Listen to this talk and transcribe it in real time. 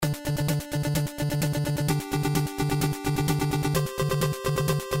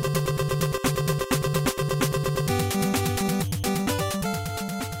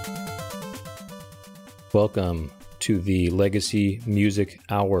Welcome to the Legacy Music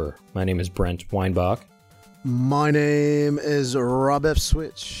Hour. My name is Brent Weinbach. My name is Rob F.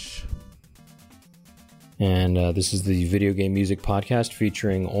 Switch. And this is the video game music podcast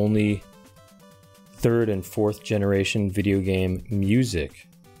featuring only third and fourth generation video game music.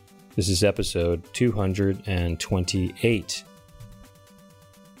 This is episode 228.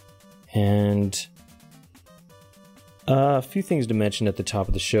 And a few things to mention at the top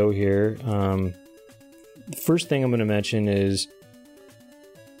of the show here. The first thing I'm going to mention is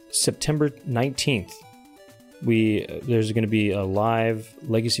September 19th. There's going to be a live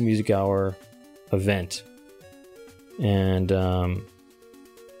Legacy Music Hour event, and I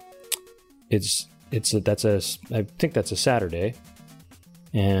think that's a Saturday,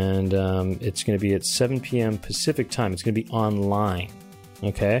 and it's going to be at 7 p.m. Pacific time. It's going to be online,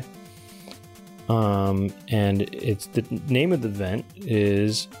 okay? And it's the name of the event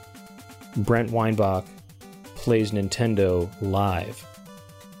is Brent Weinbach Plays Nintendo Live.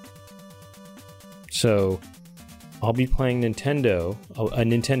 So I'll be playing a Nintendo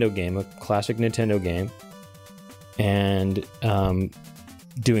game, a classic Nintendo game, and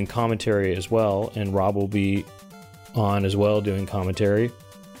doing commentary as well. And Rob will be on as well doing commentary,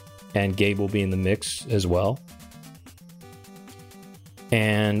 and Gabe will be in the mix as well.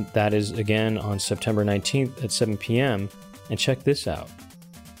 And that is again on September 19th at 7 p.m. And check this out.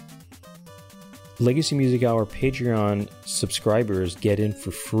 Legacy Music Hour Patreon subscribers get in for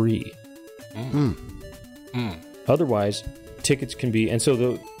free. Otherwise, tickets can be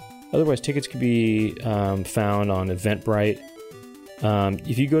found on Eventbrite.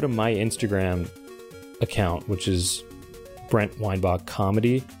 If you go to my Instagram account, which is Brent Weinbach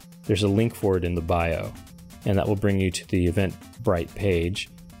Comedy, there's a link for it in the bio, and that will bring you to the Eventbrite page.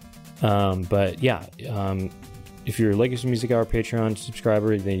 If you're a Legacy Music Hour Patreon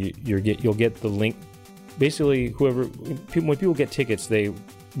subscriber, then you'll get the link. Basically, when people get tickets, they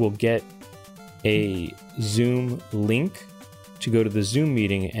will get a Zoom link to go to the Zoom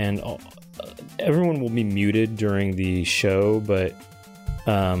meeting, and everyone will be muted during the show, but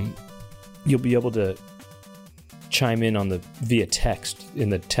you'll be able to chime in via text in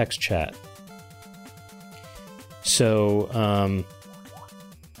the text chat. So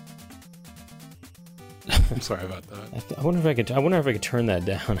I'm sorry about that. I wonder if I could turn that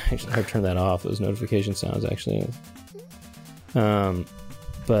down. Actually, I've turned that off. Those notification sounds actually. There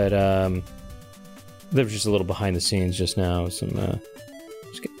was just a little behind the scenes just now. There's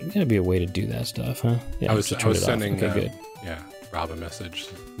gotta be a way to do that stuff, huh? Yeah, I was sending good. Rob a message,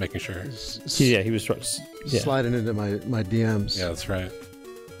 making sure. Yeah, he was sliding into my DMs. Yeah, that's right.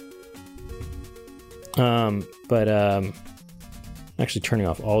 I'm actually turning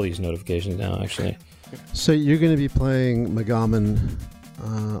off all these notifications now. Actually. So you're going to be playing Megaman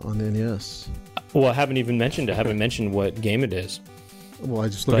on the NES? Well, I haven't mentioned what game it is. Well, I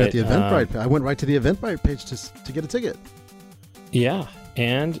just looked at the Eventbrite. I went right to the Eventbrite page to get a ticket. Yeah,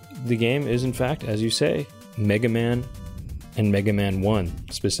 and the game is, in fact, as you say, Mega Man and Mega Man 1,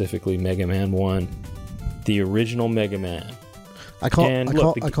 specifically Mega Man 1, the original Mega Man. I called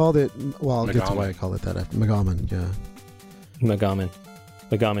it. Well, I'll get to why I call it that. Megaman, yeah. Megaman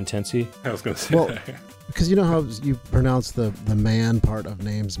Tensei. I was going to say that. Because you know how you pronounce the man part of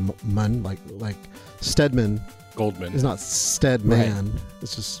names, Mun, like Stedman. Goldman. It's not Stedman. Right.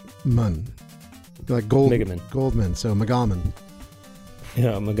 It's just Mun. Like Megaman. Goldman. So Megaman.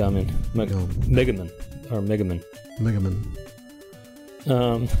 Yeah, Megaman. Megaman. Or Megaman.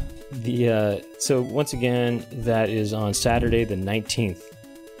 So once again, that is on Saturday the 19th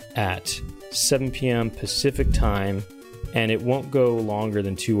at 7 p.m. Pacific time, and it won't go longer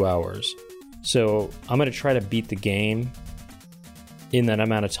than 2 hours. So I'm going to try to beat the game in that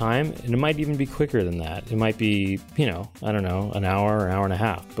amount of time, and it might even be quicker than that. It might be, I don't know, an hour or hour and a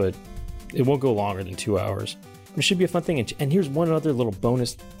half, but it won't go longer than 2 hours. It should be a fun thing. And here's one other little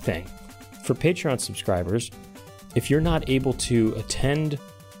bonus thing. For Patreon subscribers, if you're not able to attend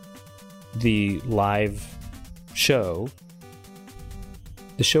the live show,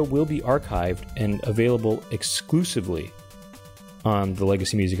 the show will be archived and available exclusively on the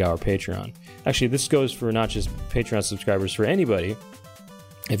Legacy Music Hour Patreon. Actually, this goes for not just Patreon subscribers, for anybody.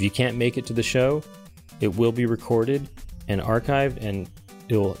 If you can't make it to the show, it will be recorded and archived, and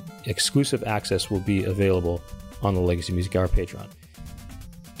exclusive access will be available on the Legacy Music Hour Patreon.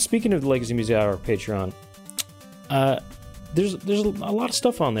 Speaking of the Legacy Music Hour Patreon, there's a lot of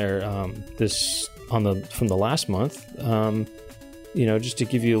stuff on there from the last month. Just to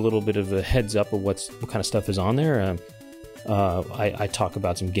give you a little bit of a heads up of what kind of stuff is on there. I talk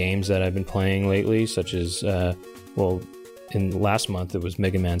about some games that I've been playing lately, such as in last month, it was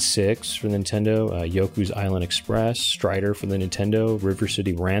Mega Man 6 for Nintendo, Yoku's Island Express, Strider for the Nintendo, River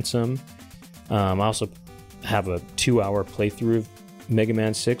City Ransom. I also have a 2-hour playthrough of Mega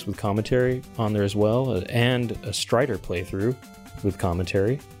Man 6 with commentary on there as well, and a Strider playthrough with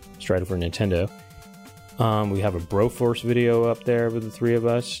commentary, Strider for Nintendo. We have a Broforce video up there with the three of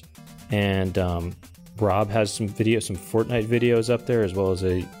us, and Rob has some Fortnite videos up there, as well as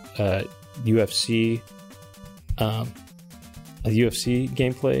a UFC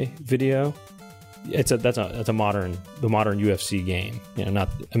gameplay video. That's a modern UFC game. You know, what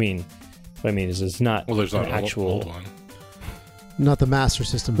I mean is it's not. Well, there's not an actual old one. Not the Master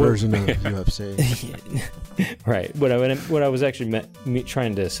System version of UFC. Right. What I was actually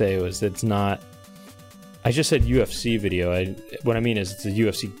trying to say was it's not. I just said UFC video. What I mean is it's a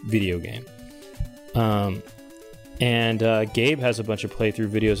UFC video game. And Gabe has a bunch of playthrough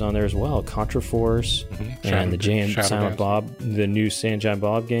videos on there as well. Contra Force and the Jay and Silent Bob, the new Silent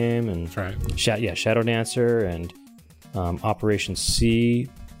Bob game, and that's right. Shadow Dancer and Operation C.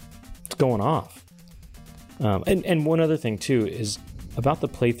 It's going off. And one other thing too is about the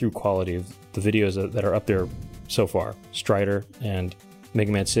playthrough quality of the videos that are up there so far. Strider and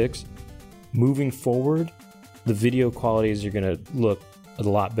Mega Man 6. Moving forward, the video qualities are going to look a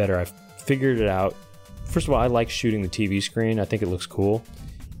lot better. I've figured it out. First of all, I like shooting the TV screen. I think it looks cool.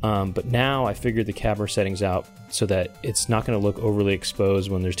 But now I figured the camera settings out so that it's not going to look overly exposed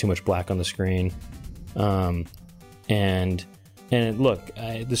when there's too much black on the screen. And look,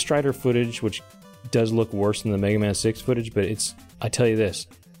 the Strider footage, which does look worse than the Mega Man 6 footage, but I tell you this,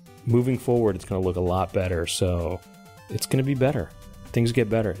 moving forward, it's going to look a lot better. So it's going to be better. Things get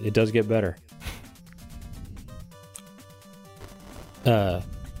better. It does get better.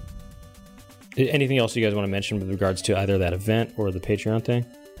 Anything else you guys want to mention with regards to either that event or the Patreon thing?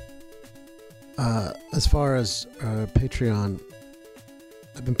 As far as Patreon,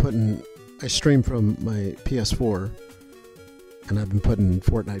 I stream from my PS4, and I've been putting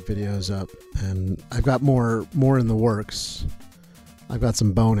Fortnite videos up, and I've got more in the works. I've got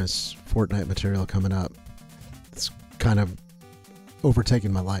some bonus Fortnite material coming up. It's kind of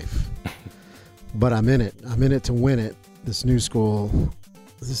overtaking my life, but I'm in it. I'm in it to win it. This new school,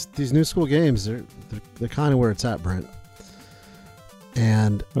 these new school games, they're kind of where it's at, Brent.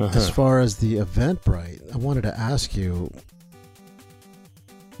 And as far as the Eventbrite, I wanted to ask you.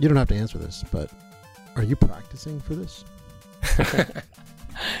 You don't have to answer this, but are you practicing for this?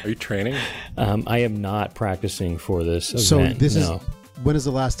 Are you training? I am not practicing for this event. So this is. When is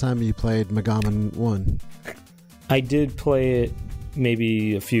the last time you played Megaman 1? I did play it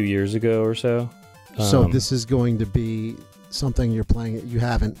maybe a few years ago or so. So this is going to be something you're playing you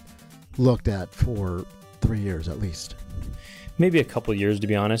haven't looked at for 3 years at least. Maybe a couple years, to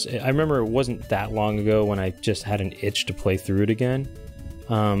be honest. I remember it wasn't that long ago when I just had an itch to play through it again.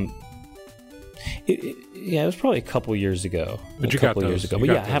 It was probably a couple years ago. But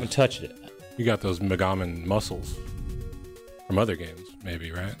I haven't touched it. You got those Megaman muscles from other games,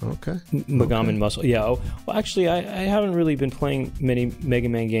 maybe, right? Okay. Megaman muscle. Yeah. Well, actually, I haven't really been playing many Mega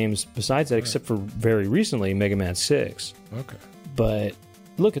Man games besides that, except for very recently, Mega Man 6. Okay. But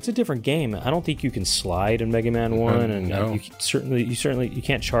look, it's a different game. I don't think you can slide in Mega Man 1, and no. you certainly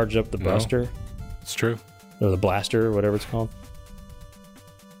can't charge up the Buster. It's true. Or the Blaster, or whatever it's called.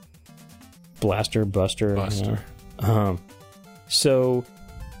 Buster. Buster. You know? So,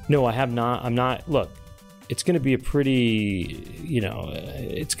 no, I have not. I'm not. Look, it's going to be a pretty,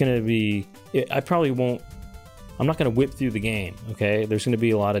 it's going to be, I probably won't, I'm not going to whip through the game, okay? There's going to be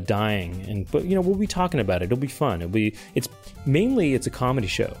a lot of dying, but we'll be talking about it. It'll be fun. It's a comedy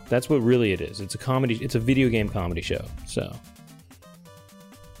show. That's what really it is. It's a video game comedy show, so.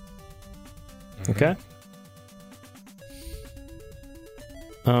 Okay?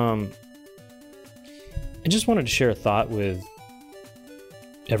 I just wanted to share a thought with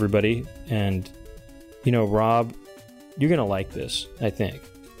everybody, and Rob, you're gonna like this, I think.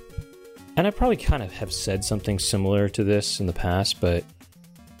 And I probably kind of have said something similar to this in the past, but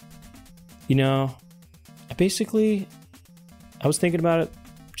I was thinking about it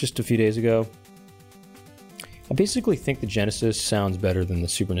just a few days ago. I basically think the Genesis sounds better than the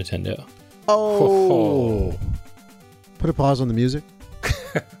Super Nintendo. Oh. Put a pause on the music.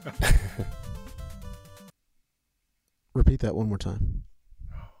 Repeat that one more time.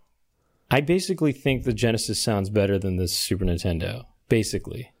 I basically think the Genesis sounds better than the Super Nintendo.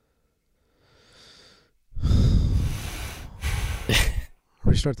 Basically.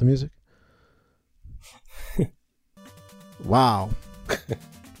 Restart the music. Wow.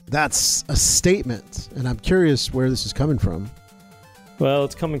 That's a statement, and I'm curious where this is coming from. Well,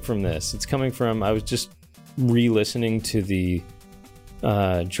 it's coming from this. It's coming from, I was just re-listening to the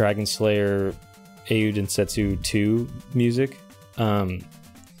Dragon Slayer Eiyuden Densetsu 2 music. I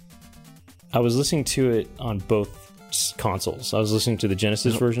was listening to it on both consoles. I was listening to the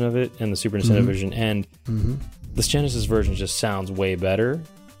Genesis version of it and the Super Nintendo version, and this Genesis version just sounds way better.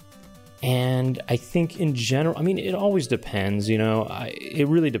 And I think in general, I mean, it always depends, you know. It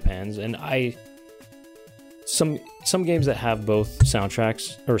really depends. And some games that have both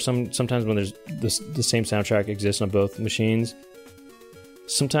soundtracks, or sometimes when there's the same soundtrack exists on both machines,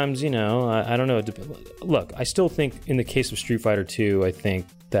 sometimes, you know, I don't know. Look, I still think in the case of Street Fighter 2, I think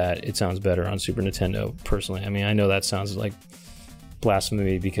that it sounds better on Super Nintendo, personally. I mean, I know that sounds like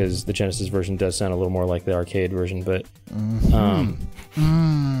blasphemy because the Genesis version does sound a little more like the arcade version, but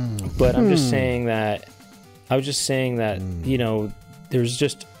but I'm just saying that, you know, there's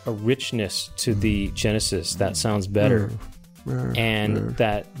just a richness to the Genesis that sounds better, and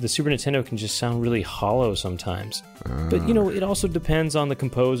that the Super Nintendo can just sound really hollow sometimes. But, you know, it also depends on the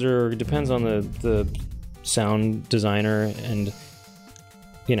composer, or it depends on the sound designer, and,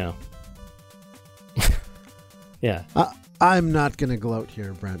 you know. Yeah. I'm not going to gloat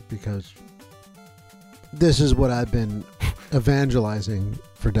here, Brent, because this is what I've been evangelizing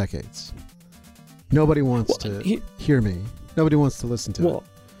for decades. Nobody wants to hear me. Nobody wants to listen to it.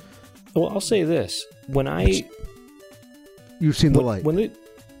 Well, I'll say this: you've seen the light. When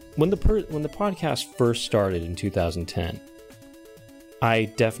the podcast first started in 2010, I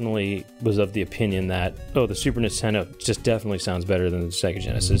definitely was of the opinion that the Super Nintendo just definitely sounds better than the Sega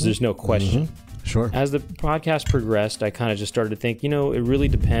Genesis. There's no question. Sure. As the podcast progressed, I kind of just started to think, you know, it really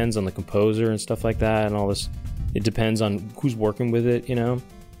depends on the composer and stuff like that, and all this. It depends on who's working with it, you know.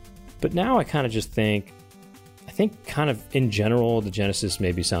 But now I kind of just think, kind of in general, the Genesis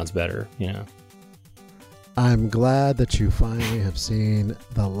maybe sounds better, you know. I'm glad that you finally have seen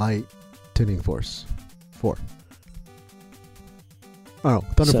the Light Tuning Force 4. Oh,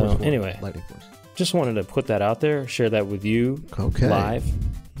 Thunder Force 4. Anyway, Lightning Force. Just wanted to put that out there, share that with you live.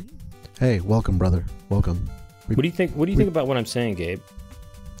 Hey, welcome, brother. Welcome. What do you think? What do you think about what I'm saying, Gabe?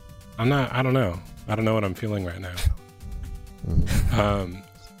 I don't know. I don't know what I'm feeling right now.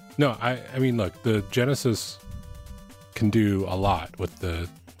 No, I mean, look, the Genesis can do a lot with the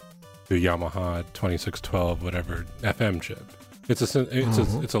Yamaha 2612 whatever FM chip. It's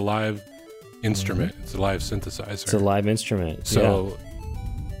a live instrument. It's a live synthesizer. It's a live instrument. So,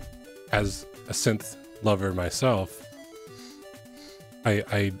 as a synth lover myself,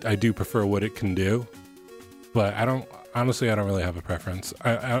 I do prefer what it can do, but I don't really have a preference.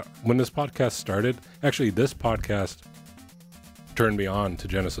 When this podcast started, actually this podcast turned me on to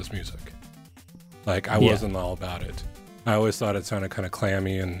Genesis music. Like, I wasn't all about it. I always thought it sounded kind of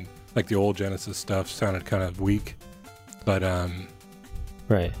clammy, and like the old Genesis stuff sounded kind of weak, but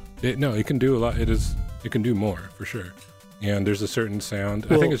right. It can do a lot. It can do more for sure. And there's a certain sound.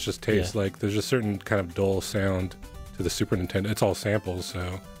 I think it's just taste. Like, there's a certain kind of dull sound to the Super Nintendo. It's all samples,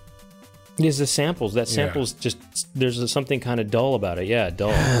 so. Yes, the samples. That samples just, there's something kind of dull about it. Yeah, dull.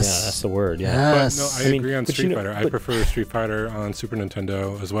 Yes. Yeah, that's the word. Yeah. Yes. But no, I agree on Street Fighter. I prefer Street Fighter on Super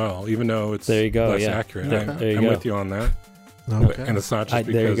Nintendo as well, even though it's less accurate. I'm with you on that. Okay. And it's not just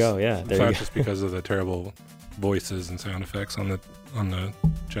because there you go. Yeah, it's not just because of the terrible voices and sound effects on the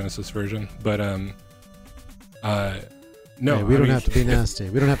Genesis version, but no, hey, we don't have to be nasty.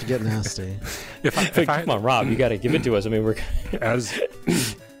 We don't have to get nasty. Come on, Rob, you got to give it to us. I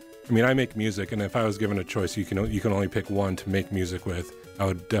mean, I make music, and if I was given a choice, you can only pick one to make music with. I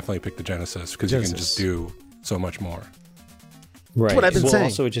would definitely pick the Genesis because you can just do so much more. Right. That's what I've been saying.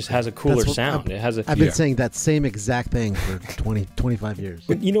 Also, it just has a cooler sound. I've been saying that same exact thing for 25 years.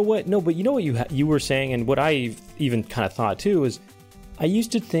 But you know what? No, but you know what you were saying, and what I even kind of thought too is, I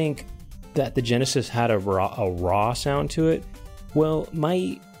used to think that the Genesis had a raw sound to it. Well,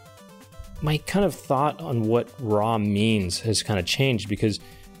 my kind of thought on what raw means has kind of changed, because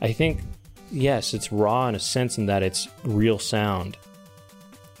I think, yes, it's raw in a sense in that it's real sound,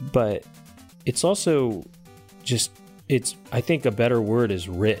 but it's also just, I think a better word is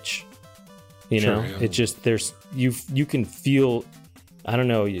rich. You know, it's just, you can feel, I don't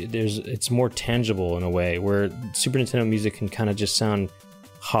know, it's more tangible in a way, where Super Nintendo music can kind of just sound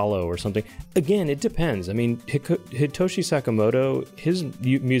hollow or something. Again, it depends. I mean, Hitoshi Sakamoto, his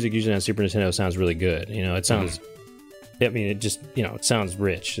music usually on Super Nintendo sounds really good. You know, it sounds, I mean, it just, you know, it sounds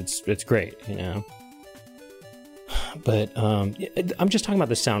rich. It's great, you know. But I'm just talking about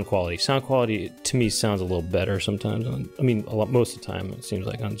the sound quality. Sound quality to me sounds a little better sometimes. Most of the time it seems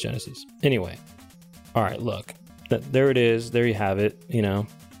like on Genesis. Anyway, all right, look, there it is. There you have it. You know,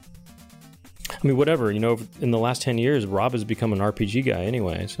 I mean, whatever, in the last 10 years, Rob has become an RPG guy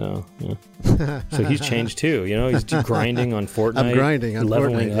anyway, so yeah. So he's changed too, he's grinding on Fortnite. I'm grinding on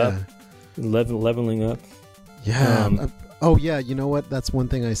leveling Fortnite, up, yeah. leveling up. Yeah. Oh yeah, you know what? That's one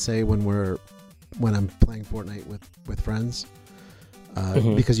thing I say when I'm playing Fortnite with friends,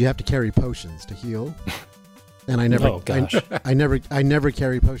 because you have to carry potions to heal, and I never, I never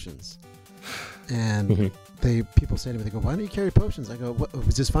carry potions, and people say to me, they go, "Why don't you carry potions?" I go, "What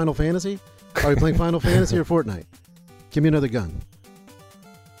was this, Final Fantasy? Are we playing Final Fantasy or Fortnite? Give me another gun."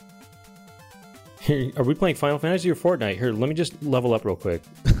 Here, are we playing Final Fantasy or Fortnite? Here, let me just level up real quick.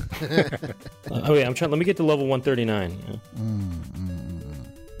 Okay, let me get to level 139.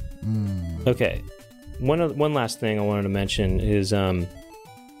 Okay. One last thing I wanted to mention is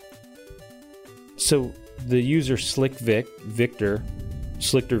so the user Victor,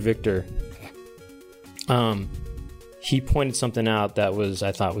 he pointed something out that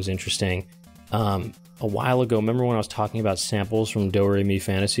I thought was interesting. A while ago, remember when I was talking about samples from Do Re Mi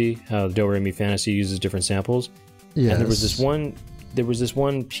Fantasy? How Do Re Mi Fantasy uses different samples? Yes. And there was this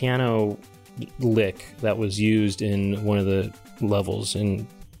one piano lick that was used in one of the levels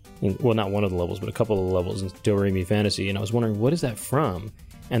well, not one of the levels, but a couple of the levels in Do Re Mi Fantasy, and I was wondering, what is that from?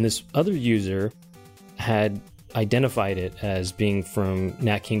 And this other user had identified it as being from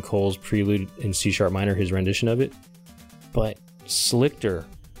Nat King Cole's Prelude in C# minor, his rendition of it. But Slichter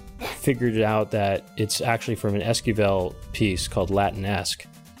figured out that it's actually from an Esquivel piece called Latinesque,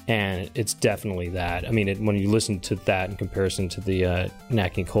 and it's definitely that. I mean, when you listen to that in comparison to the Nat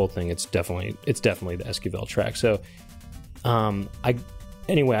King Cole thing, it's definitely the Esquivel track. So,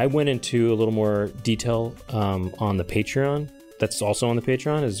 I went into a little more detail on the Patreon. That's also on the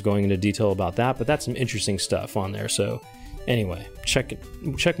Patreon, is going into detail about that, but that's some interesting stuff on there. So anyway, check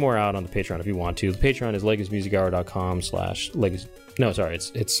more out on the Patreon if you want to. The Patreon is legacymusichour.com/legacy. No, sorry,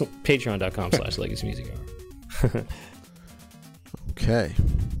 it's patreon.com/legacymusichour. Okay.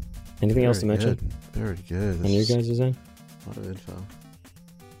 Anything else to mention? Very good. On your guys' end? A lot of info.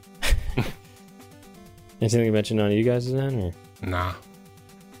 Anything to mention on you guys' end? Or? Nah.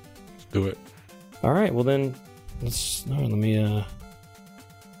 Let's do it. All right, well then, let me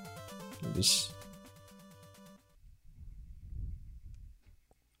just...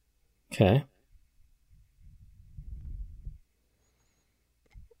 Okay.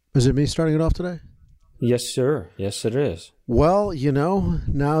 Is it me starting it off today? Yes, sir. Yes, it is. Well,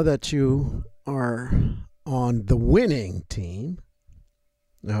 now that you are on the winning team,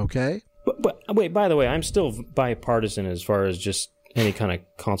 okay? But wait, by the way, I'm still bipartisan as far as just any kind of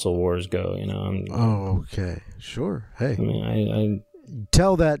console wars go, Okay. Sure. Hey. I mean,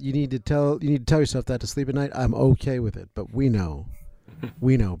 you need to tell yourself that to sleep at night. I'm okay with it, but we know,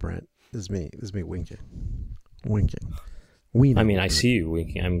 Brent. This is me winking. We know. I mean, I see you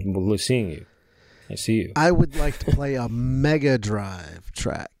winking. I'm seeing you. I see you. I would like to play a Mega Drive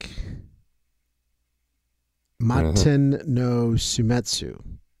track. Maten no Sumetsu.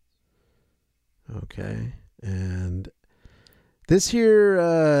 Okay. And this here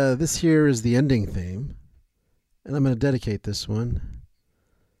is the ending theme. And I'm going to dedicate this one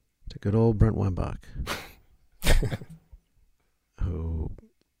to good old Brent Weinbach. Who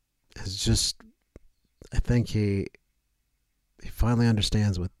is just, I think he finally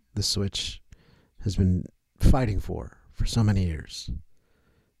understands what the Switch has been fighting for so many years.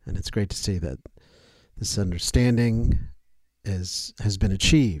 And it's great to see that this understanding has been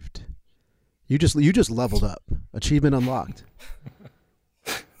achieved. You just leveled up. Achievement unlocked.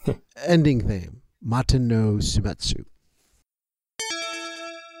 Ending theme. Maten no Sumetsu.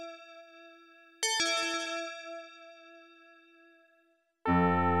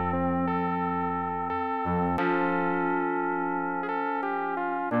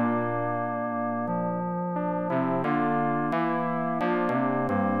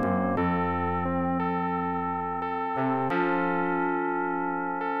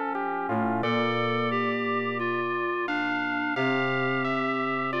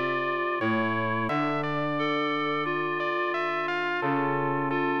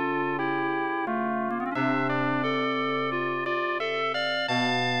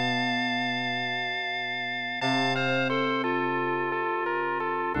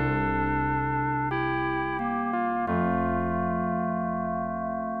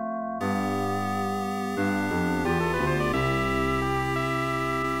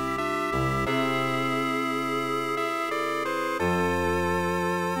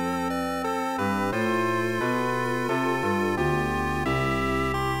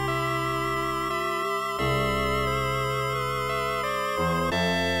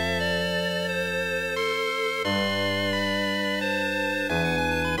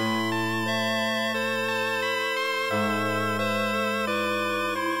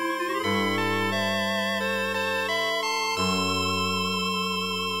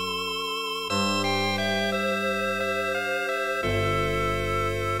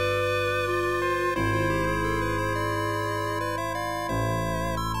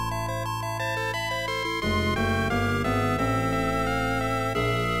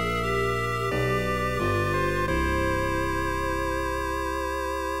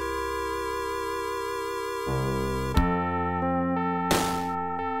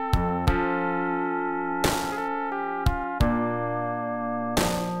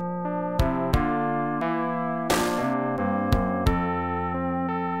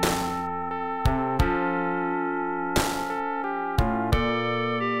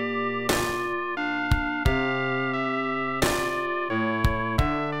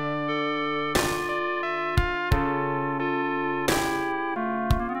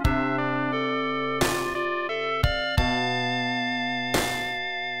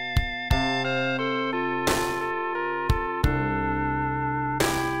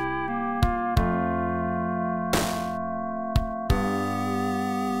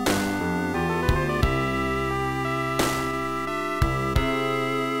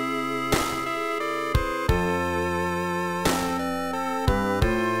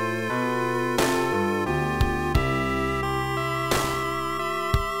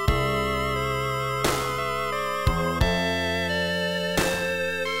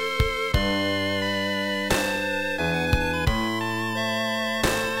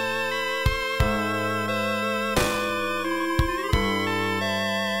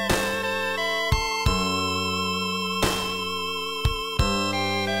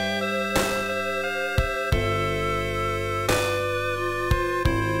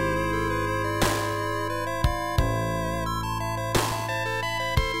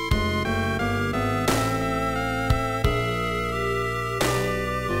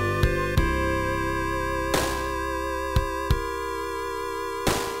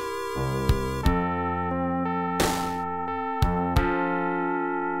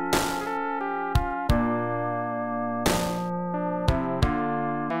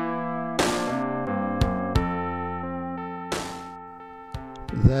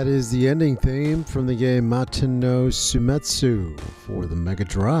 That is the ending theme from the game Maten no Sumetsu for the Mega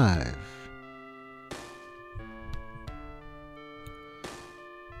Drive.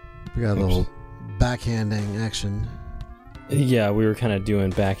 We got a little backhanding action. Yeah, we were kind of doing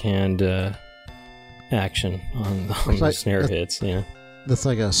backhand action on the like, snare hits. Yeah, that's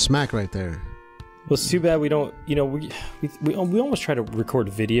like a smack right there. Well, it's too bad we don't. You know, we almost tried to record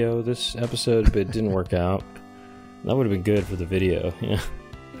video this episode, but it didn't work out. That would have been good for the video. Yeah.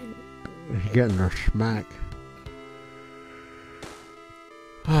 You're getting a smack.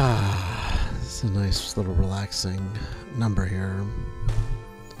 It's a nice little relaxing number here.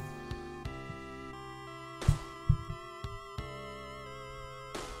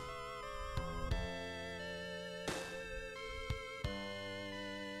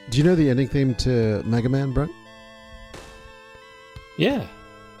 Do you know the ending theme to Mega Man, Brent? Yeah,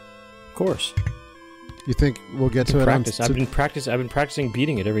 of course. You think we'll get to it? Practice. I've been practicing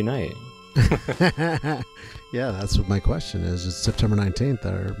beating it every night. Yeah, that's what my question is. It's September 19th.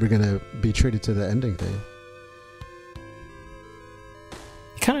 Are we going to be treated to the ending theme?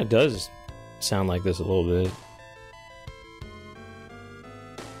 It kind of does sound like this a little bit.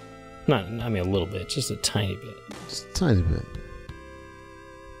 Not, I mean, a little bit, just a tiny bit. Just a tiny bit.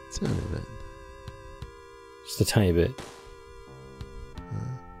 Tiny bit. Just a tiny bit.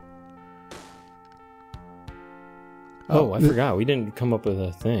 Oh, I forgot. We didn't come up with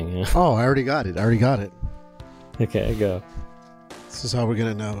a thing. Yeah. Oh, I already got it. Okay, go. This is how we're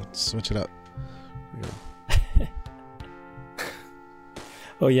going to know. Switch it up.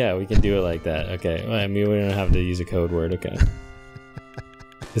 Oh, yeah, we can do it like that. Okay. Well, I mean, we don't have to use a code word. Okay.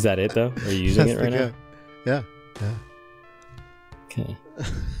 Is that it, though? Are you using it right now? Yeah. Okay.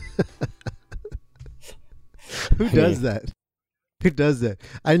 Who does that? Who does that?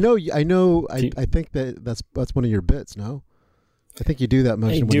 I know. I think that's one of your bits. No, I think you do that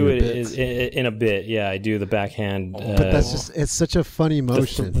motion. I do it in a bit. Yeah, I do the backhand. But that's just—it's such a funny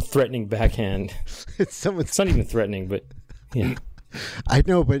motion. The threatening backhand. It's not even threatening, but yeah. I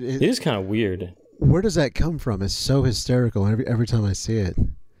know, but it is kind of weird. Where does that come from? It's so hysterical every time I see it.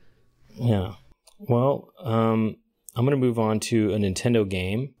 Yeah. Well, I'm going to move on to a Nintendo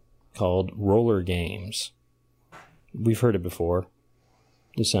game called Roller Games. We've heard it before,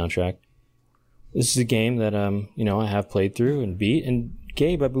 the soundtrack. This is a game that, I have played through and beat. And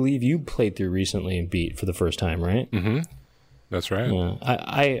Gabe, I believe you played through recently and beat for the first time, right? Mm-hmm. That's right. Yeah.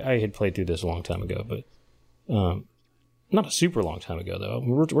 I had played through this a long time ago, but not a super long time ago, though.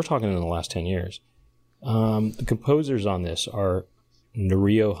 We're talking in the last 10 years. The composers on this are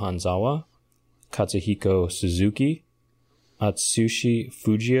Norio Hanzawa, Katsuhiko Suzuki, Atsushi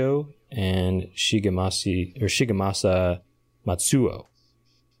Fujio, and Shigemasa Matsuo.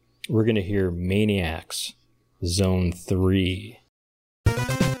 We're going to hear Maniacs, Zone 3.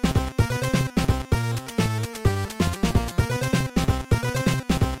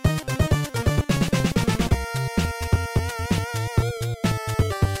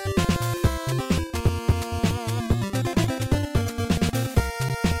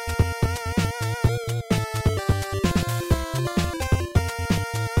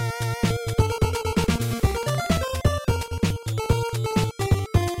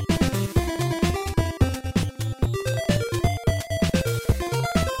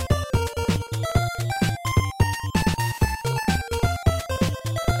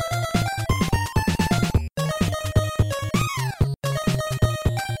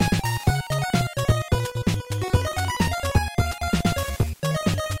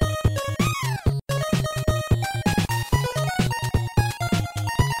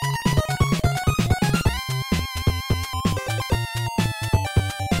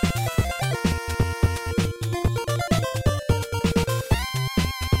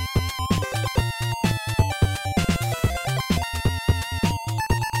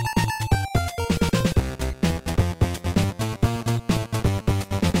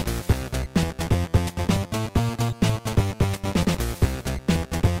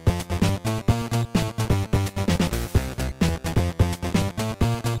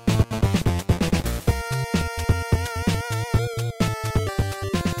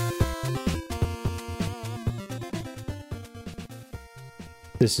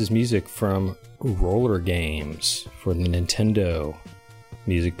 This is music from Roller Games for the Nintendo.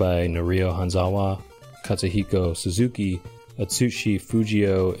 Music by Norio Hanzawa, Katsuhiko Suzuki, Atsushi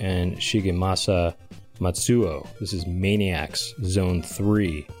Fujio, and Shigemasa Matsuo. This is Maniacs Zone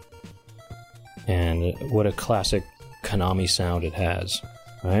 3. And what a classic Konami sound it has,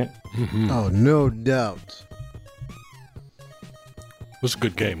 right? Mm-hmm. Oh, no doubt. It was a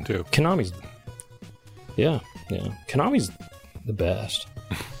good game, too. Konami's... Yeah. Konami's the best.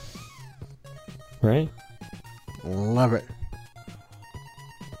 Right? Love it.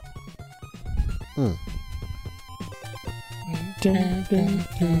 Mm.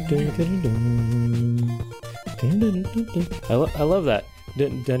 I love that.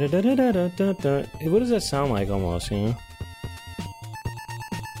 What does that sound like almost, you know?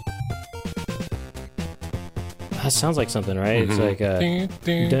 That sounds like something, right? It's like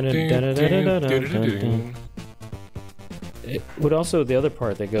it would also the other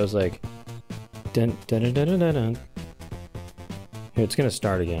part that goes like here, it's gonna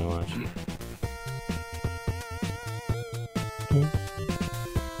start again, watch.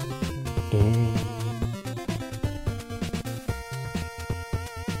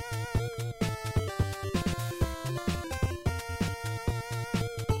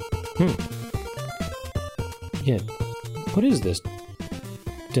 Yeah. What is this?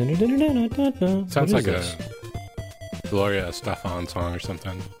 Sounds like a Gloria Estefan song or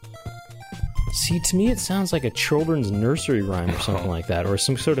something. See, to me, it sounds like a children's nursery rhyme or something like that, or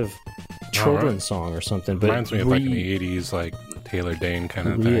some sort of children's song or something. But reminds me of like an '80s, like Taylor Dane kind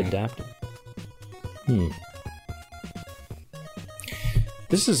of thing. Readapted.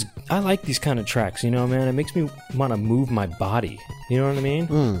 I like these kind of tracks, you know, man. It makes me want to move my body. You know what I mean?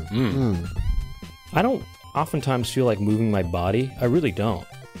 I don't oftentimes feel like moving my body. I really don't.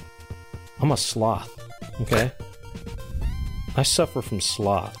 I'm a sloth, okay? I suffer from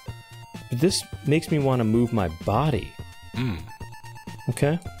sloth. But this makes me want to move my body.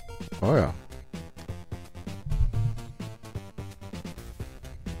 Okay? Oh, yeah.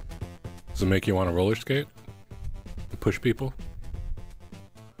 Does it make you want to roller skate? Push people?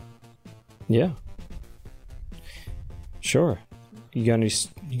 Yeah. Sure. You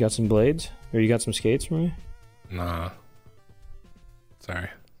got some blades? Or you got some skates for me? Nah. Sorry.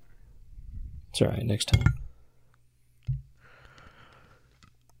 It's alright, next time.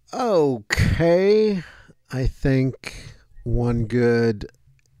 Okay. I think one good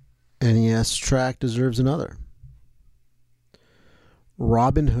NES track deserves another.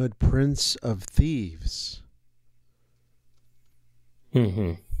 Robin Hood, Prince of Thieves.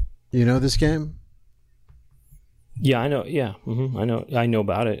 Mm-hmm. You know this game? Yeah, I know. Yeah, I know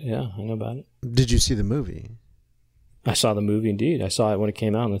about it. Yeah, I know about it. Did you see the movie? I saw the movie, indeed. I saw it when it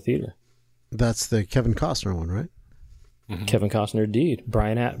came out in the theater. That's the Kevin Costner one, right? Mm-hmm. Kevin Costner, indeed.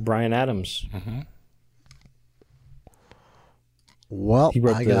 Brian Adams. Mm-hmm. Well, he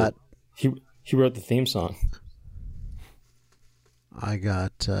wrote the theme song. I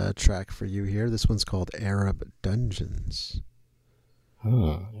got a track for you here. This one's called Arab Dungeons.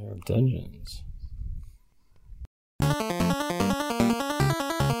 Oh, Arab Dungeons.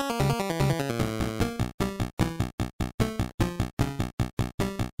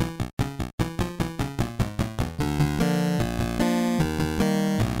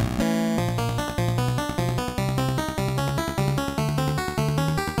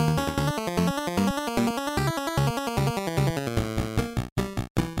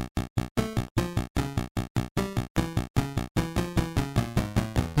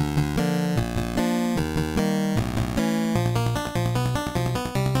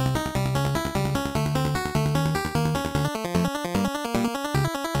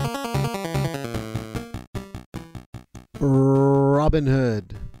 Robin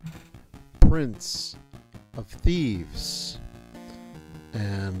Hood, Prince of Thieves.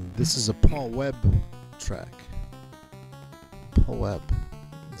 And this is a Paul Webb track. Paul Webb.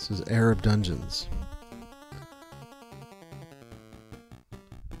 This is Arab Dungeons.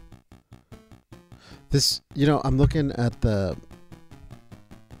 This, you know, I'm looking at the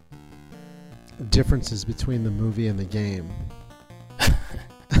differences between the movie and the game.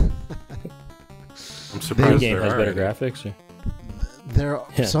 I'm surprised the game has better graphics. Or?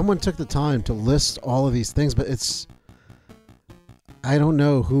 Someone took the time to list all of these things, but I don't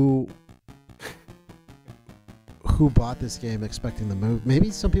know who bought this game expecting the movie.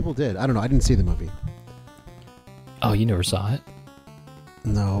 Maybe some people did. I don't know. I didn't see the movie. Oh, you never saw it?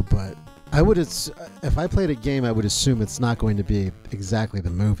 No, but I would. If I played a game, I would assume it's not going to be exactly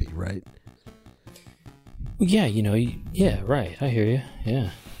the movie, right? Yeah, yeah, right. I hear you. Yeah.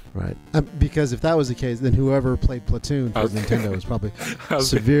 Right. Because if that was the case, then whoever played Platoon for Nintendo was probably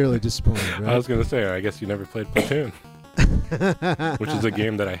severely disappointed, right? I was going to say, I guess you never played Platoon. Which is a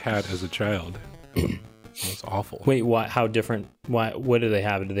game that I had as a child. It was awful. Wait, what? How different? What do they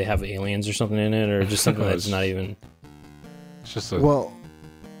have? Do they have aliens or something in it? Or just something that's not even... It's just I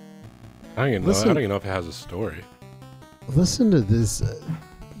don't even know if it has a story. Listen to this,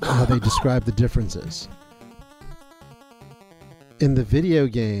 how they describe the differences. In the video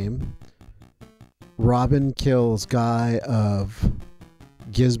game, Robin kills Guy of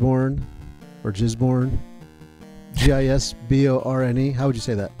Gisborne or Gisborne. Gisborne. How would you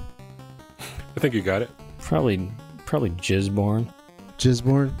say that? I think you got it. Probably Gisborne.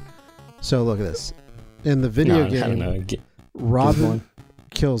 Gisborne. So look at this. In the video game, I don't know. Robin Gisborne?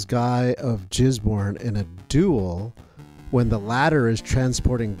 kills Guy of Gisborne in a duel when the latter is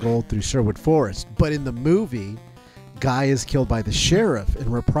transporting gold through Sherwood Forest. But in the movie, Guy is killed by the sheriff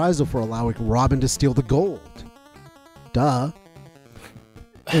in reprisal for allowing Robin to steal the gold. Duh.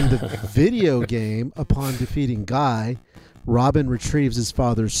 In the video game, upon defeating Guy, Robin retrieves his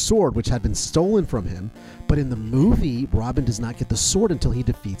father's sword, which had been stolen from him. But in the movie, Robin does not get the sword until he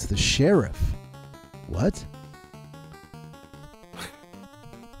defeats the sheriff. What?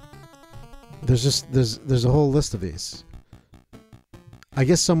 There's a whole list of these. I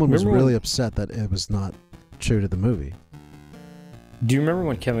guess someone was really upset that it was not true to the movie. Do you remember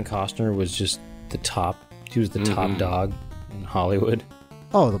when Kevin Costner was just the top? He was the top dog in Hollywood.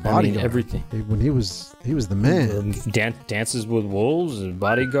 Oh, the bodyguard. Everything. When he was the man. Dances with Wolves and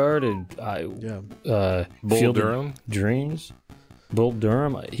Bodyguard and Bull Durham Dreams. Bull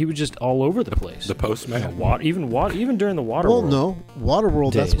Durham. He was just all over the place. The Postman. Even during the Waterworld. Well, no,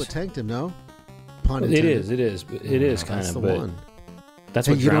 Waterworld. Days. That's what tanked him. No, pun intended. It is kind That's of. the But one. that's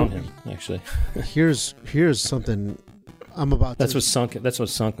what drowned him. Actually, Here's something. That's what sunk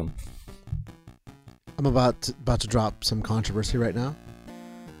him. I'm about to drop some controversy right now.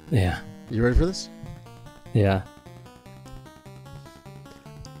 Yeah. You ready for this? Yeah.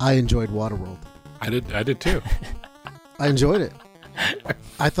 I enjoyed Waterworld. I did too. I enjoyed it.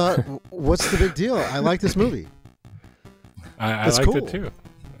 I thought, what's the big deal? I like this movie. I It's liked cool. it too.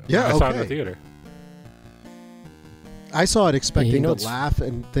 Yeah, I saw it in okay. the theater. I saw it expecting Yeah, to laugh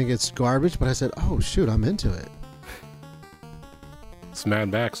and think it's garbage, but I said, oh, shoot, I'm into it. It's Mad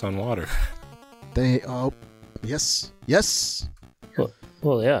Max on water. Yes.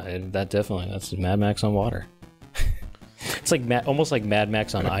 Well, yeah, that's Mad Max on water. It's like almost like Mad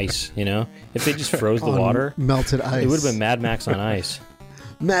Max on ice, you know? If they just froze the On water, melted ice. it would have been Mad Max on ice.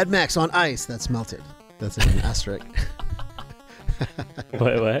 Mad Max on ice. That's melted. That's an asterisk.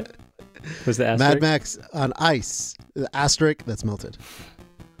 What? Was the asterisk? Mad Max on ice. The asterisk. That's melted.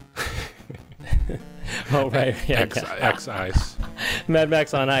 Oh, right. Yeah, X ice. Mad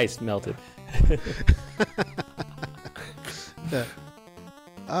Max on ice melted. Okay.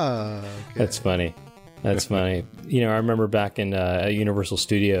 That's funny. You know, I remember back in Universal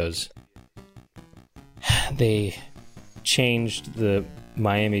Studios, they changed the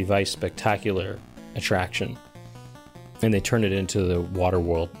Miami Vice Spectacular attraction, and they turned it into the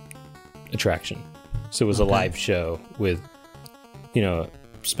Waterworld attraction. So it was a live show with, you know,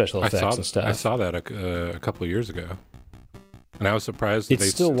 special effects and stuff. I saw that a couple of years ago, and I was surprised that It's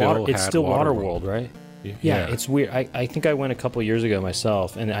still Waterworld, right? Yeah, it's weird. I think I went a couple of years ago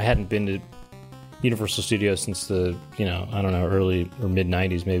myself, and I hadn't been to Universal Studios since the, you know, I don't know, early or mid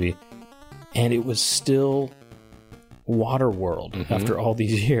 90s maybe. And it was still Waterworld after all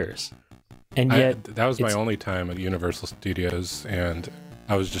these years. And yet that was my only time at Universal Studios, and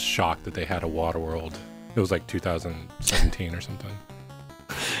I was just shocked that they had a Waterworld. It was like 2017 or something.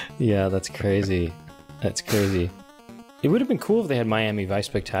 Yeah, that's crazy. That's crazy. It would have been cool if they had Miami Vice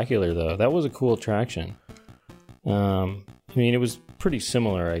Spectacular, though. That was a cool attraction. I mean, it was pretty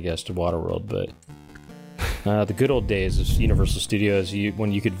similar, I guess, to Waterworld, but the good old days of Universal Studios,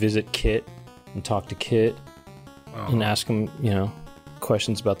 when you could visit Kit and talk to Kit and ask him, you know,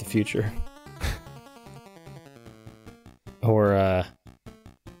 questions about the future. Or,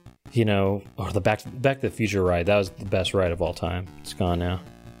 you know, or the Back to the Future ride. That was the best ride of all time. It's gone now.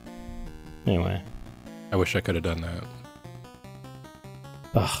 Anyway. I wish I could have done that.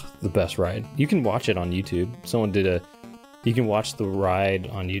 Ugh, the best ride. You can watch it on YouTube. You can watch the ride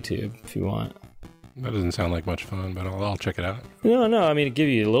on YouTube if you want. That doesn't sound like much fun, but I'll check it out. No, I mean, it give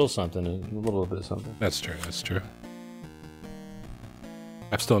you a little bit of something. That's true.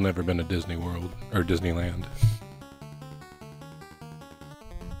 I've still never been to Disney World or Disneyland.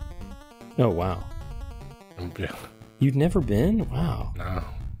 Oh, wow. Yeah. You've never been? Wow.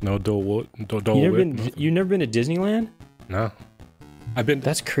 No Dole Whip. You've never been to Disneyland? No. I've been.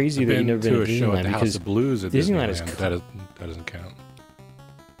 That's crazy that you've never been to a show at Disneyland, the House because of Blues at Disneyland Disneyland. is That doesn't count.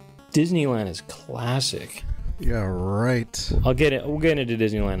 Disneyland is classic. Yeah, right. We'll get into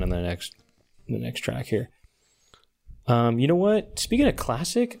Disneyland on the next track here. You know what? Speaking of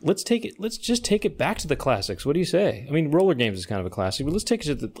classic, let's just take it back to the classics. What do you say? I mean, roller games is kind of a classic, but let's take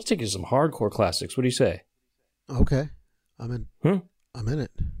it to some hardcore classics. What do you say? Okay, I'm in. I'm in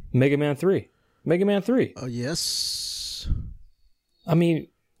it. Mega Man 3. Oh yes. I mean,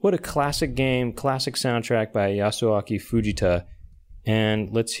 what a classic game, classic soundtrack by Yasuaki Fujita.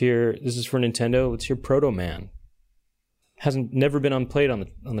 And let's hear, this is for Nintendo, let's hear Proto Man. Never been unplayed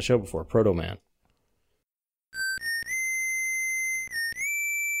on the show before, Proto Man.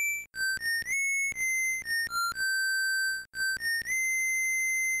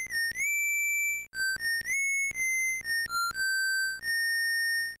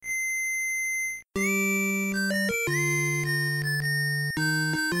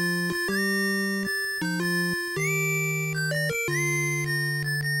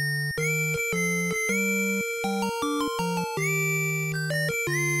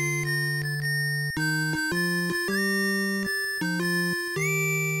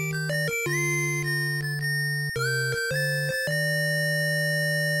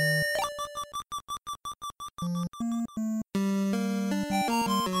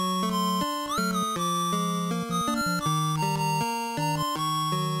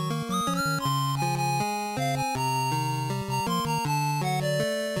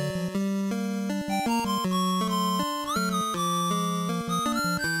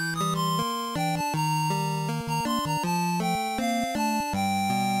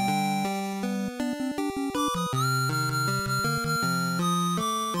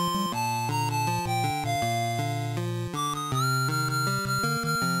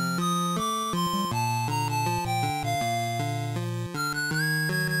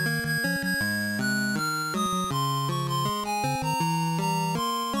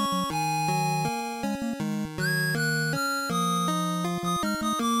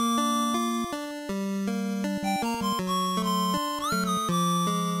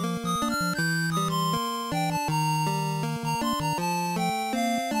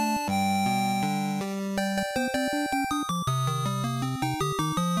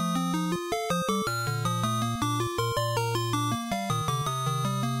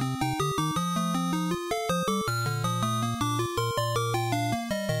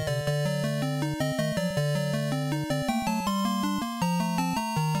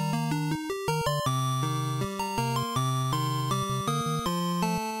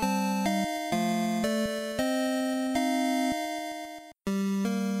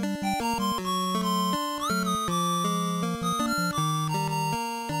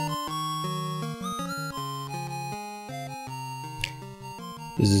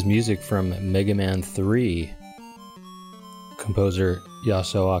 This is music from Mega Man 3, composer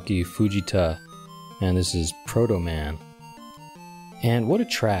Yasuaki Fujita, and this is Proto Man. And what a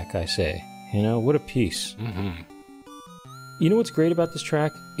track, I say. You know, what a piece. Mm-hmm. You know what's great about this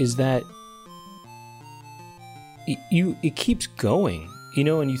track is that it keeps going, you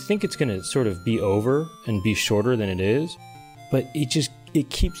know, and you think it's going to sort of be over and be shorter than it is, but it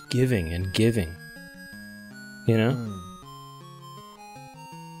keeps giving and giving, you know?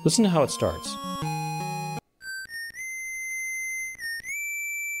 Listen to how it starts.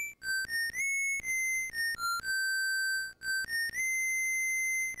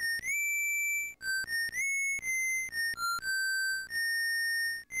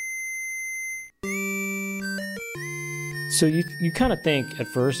 So you kind of think at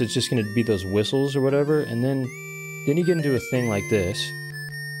first it's just going to be those whistles or whatever, and then you get into a thing like this.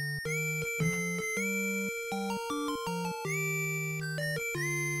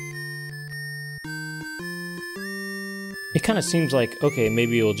 It kind of seems like, okay,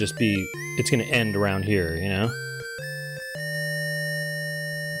 maybe it's going to end around here, you know?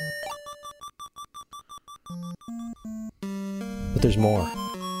 But there's more.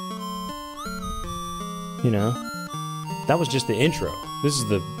 You know? That was just the intro. This is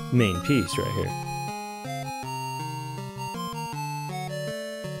the main piece right here.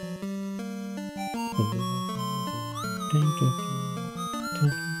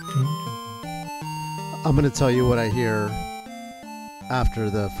 I'm going to tell you what I hear after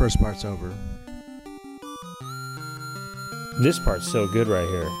the first part's over. This part's so good right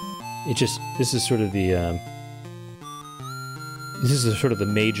here. This is sort of the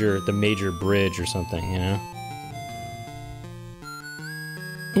major bridge or something, you know?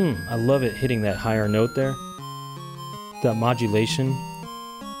 I love it hitting that higher note there. That modulation.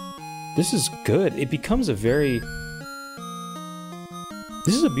 This is good. It becomes this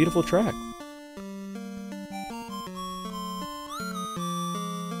is a beautiful track.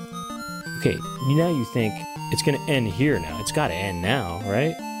 Okay, now you think it's going to end here now. It's got to end now,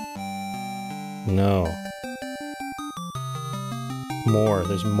 right? No. More.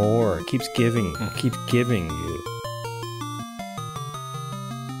 There's more. It keeps giving. It keeps giving you.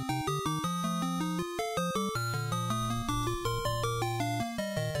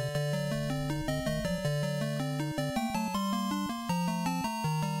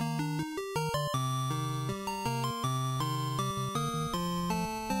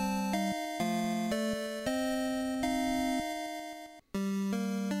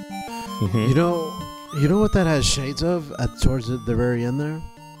 Mhm. You know what that has shades of towards the very end there?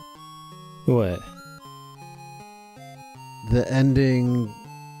 What? The ending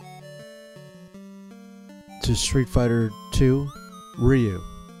to Street Fighter 2, Ryu.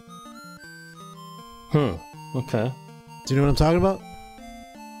 Okay. Do you know what I'm talking about?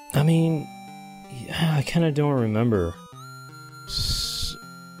 I mean, yeah, I kind of don't remember,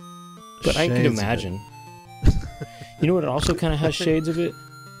 but I could Shades of it. imagine. You know what? It also kind of has shades of it.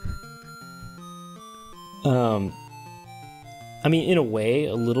 I mean, in a way,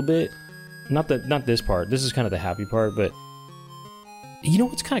 a little bit. Not this part. This is kind of the happy part, but you know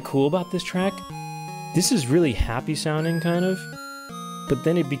what's kind of cool about this track? This is really happy sounding, kind of, but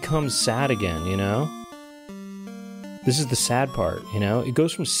then it becomes sad again, you know? This is the sad part, you know? It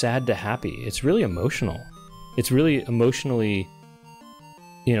goes from sad to happy. It's really emotional. It's really emotionally,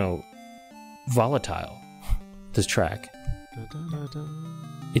 you know, volatile, this track.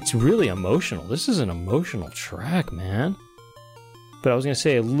 It's really emotional. This is an emotional track, man. But I was going to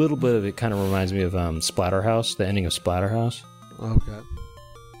say a little bit of it kind of reminds me of Splatterhouse, the ending of Splatterhouse. Okay.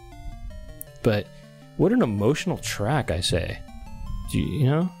 But what an emotional track, I say. Do you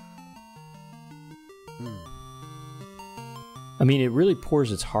know? I mean, it really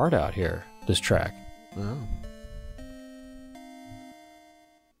pours its heart out here, this track. Oh.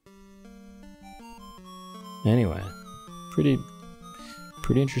 Anyway, pretty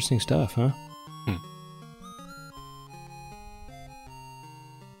interesting stuff, huh?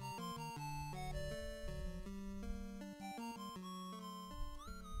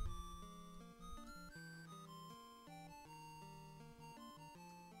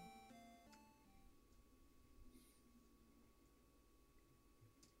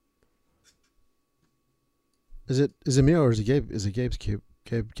 Is it me or is it Gabe? Is it Gabe's cube?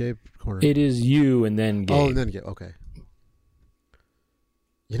 Gabe corner. It is you and then Gabe. Oh, and then Gabe. Okay.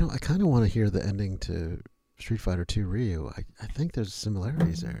 You know, I kind of want to hear the ending to Street Fighter 2 Ryu. I think there's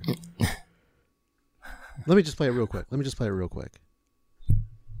similarities there. Let me just play it real quick.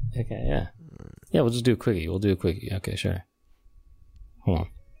 Okay, yeah. Yeah, we'll just do a quickie. Okay, sure. Hold on.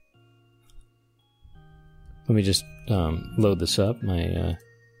 Let me just load this up.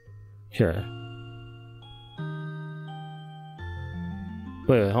 Here.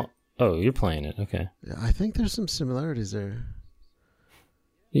 Wait, oh, you're playing it. Okay. Yeah, I think there's some similarities there.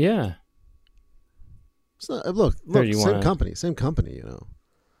 Yeah. It's not, look, Here, same company, you know.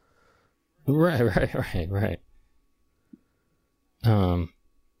 Right.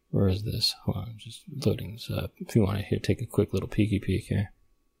 Where is this? Hold on, I'm just loading this up. If you want to take a quick little peeky peek here.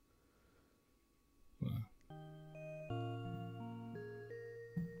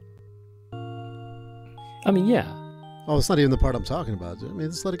 I mean, yeah. Oh, it's not even the part I'm talking about. I mean,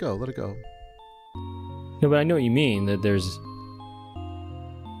 just let it go. No, but I know what you mean, that there's...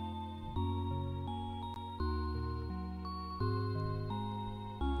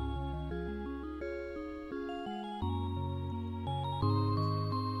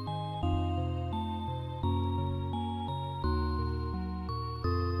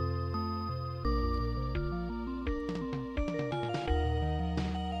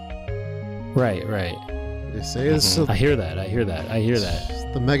 Right. They say it's I hear that.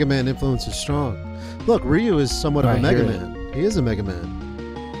 the Mega Man influence is strong. Look, Ryu is somewhat of a Mega hear it. Man. He is a Mega Man.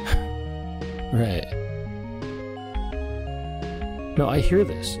 Right. No, I hear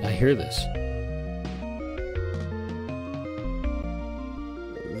this.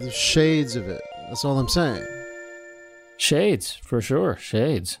 There's shades of it. That's all I'm saying. Shades, for sure.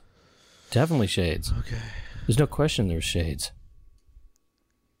 Shades. Definitely shades. Okay. There's no question there's shades.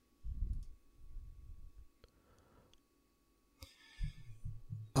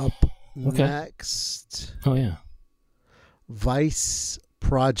 Up Okay. next, Oh, yeah. Vice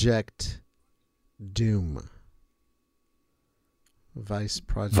Project Doom. Vice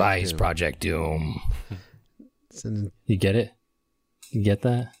Project Doom. You get it? You get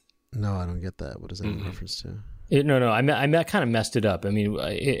that? No, I don't get that. What is that in reference to? No. I kind of messed it up. I mean,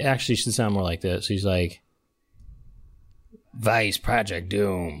 it actually should sound more like this. He's like, Vice Project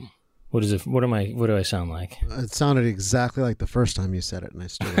Doom. What is it? What do I sound like? It sounded exactly like the first time you said it, and I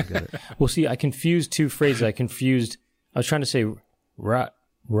still don't get it. Well, see, I confused two phrases. I was trying to say,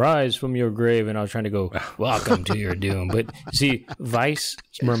 rise from your grave, and I was trying to go, welcome to your doom. But see, Vice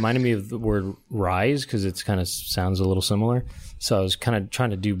reminded me of the word rise because it kind of sounds a little similar. So I was kind of trying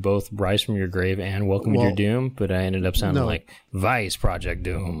to do both rise from your grave and welcome to your doom, but I ended up sounding like Vice Project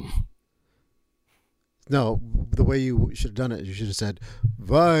Doom. No, the way you should have done it, you should have said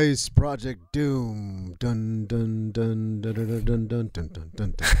Vice Project Doom. Dun dun dun dun dun dun dun dun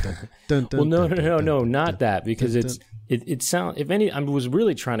dun dun dun. Well, no, not that, because it sound. If any, I was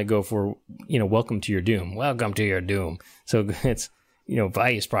really trying to go for Welcome to Your Doom. Welcome to Your Doom. So it's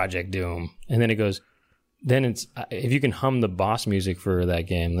Vice Project Doom, and then it goes. Then it's if you can hum the boss music for that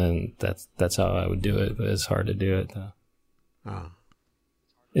game, then that's how I would do it. But it's hard to do it though. Ah.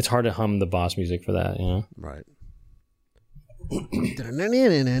 It's hard to hum the boss music for that, Right.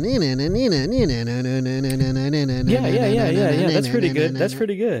 Yeah. That's pretty good. That's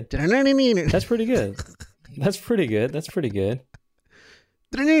pretty good. That's pretty good. That's pretty good. That's pretty good.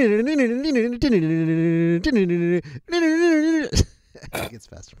 It gets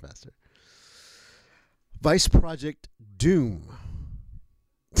faster and faster. Vice Project Doom.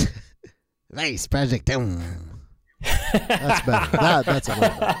 Vice Project Doom. That's better. That's a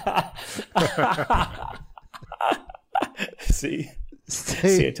little better. See,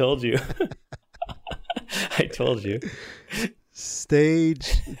 I told you. I told you.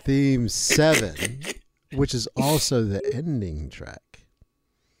 Stage theme 7, which is also the ending track.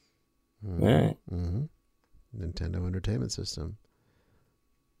 Right. Mm-hmm. Nintendo Entertainment System.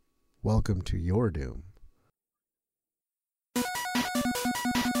 Welcome to Your Doom.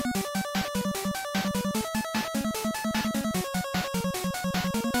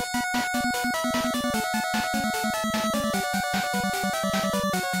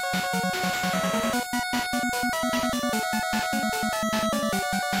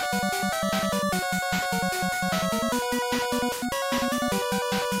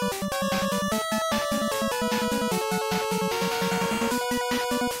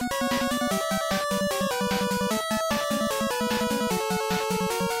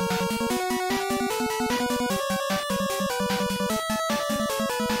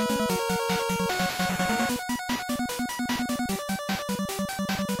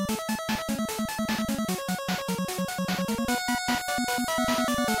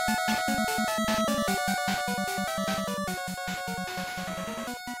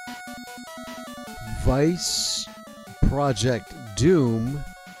 Vice Project Doom,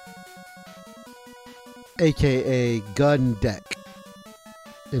 aka Gun Deck,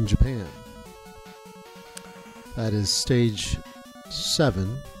 in Japan. That is stage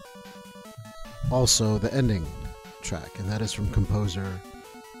 7, also the ending track, and that is from composer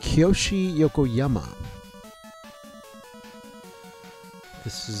Kiyoshi Yokoyama.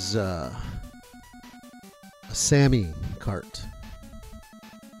 This is a Sammy cart.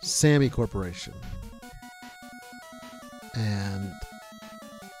 Sammy Corporation. And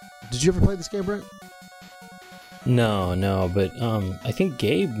did you ever play this game, Brent? No, but I think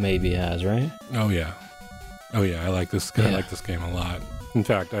Gabe maybe has, right? Oh yeah. I like this. I like this game a lot. In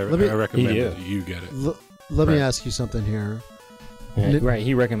fact, I recommend that you get it. Let me ask you something here. Right,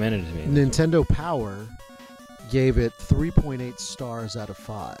 he recommended it to me. Nintendo Power gave it 3.8 stars out of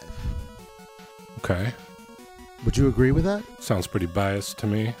 5. Okay. Would you agree with that? Sounds pretty biased to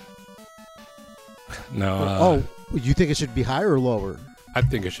me. No. You think it should be higher or lower? I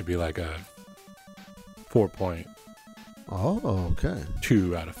think it should be like a 4.2 okay.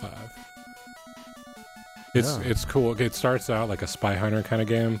 out of 5. It's cool. It starts out like a Spy Hunter kind of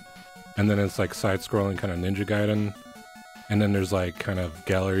game, and then it's like side-scrolling kind of Ninja Gaiden, and then there's like kind of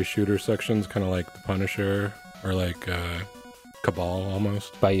gallery shooter sections, kind of like The Punisher or like Cabal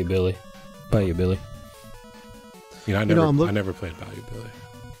almost. Bayou Billy. I never played Bayou Billy.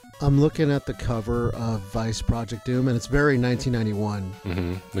 I'm looking at the cover of Vice Project Doom, and it's very 1991.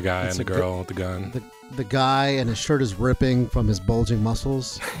 Mm-hmm. The guy and the girl with the gun. The guy, and his shirt is ripping from his bulging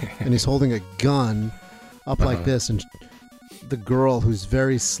muscles, and he's holding a gun up like this, and the girl, who's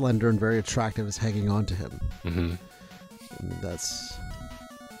very slender and very attractive, is hanging on to him. Mm-hmm. I mean, that's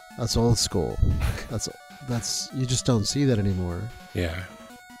old school. That's you just don't see that anymore. Yeah.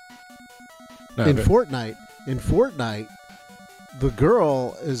 In Fortnite, the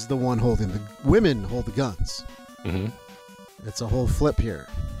girl is the one holding the women hold the guns. Mm-hmm. It's a whole flip here.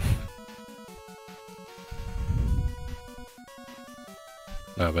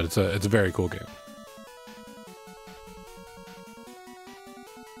 No, but it's a very cool game.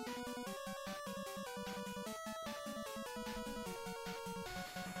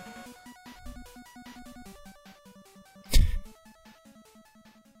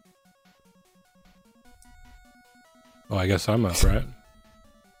 Oh, I guess I'm up, right?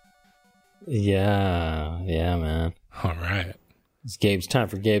 Yeah, man. All right. It's time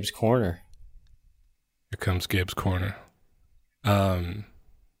for Gabe's Corner. Here comes Gabe's Corner.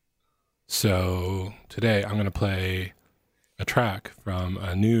 So today I'm going to play a track from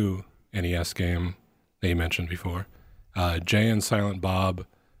a new NES game that you mentioned before. Jay and Silent Bob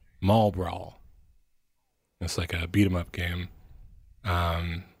Mall Brawl. It's like a beat 'em up game.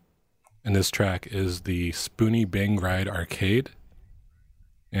 And this track is the Spoony Bang Ride Arcade.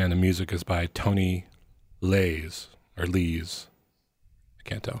 And the music is by Tony Lees. I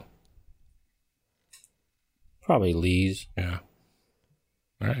can't tell. Probably Lees. Yeah.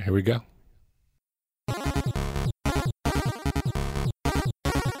 All right, here we go.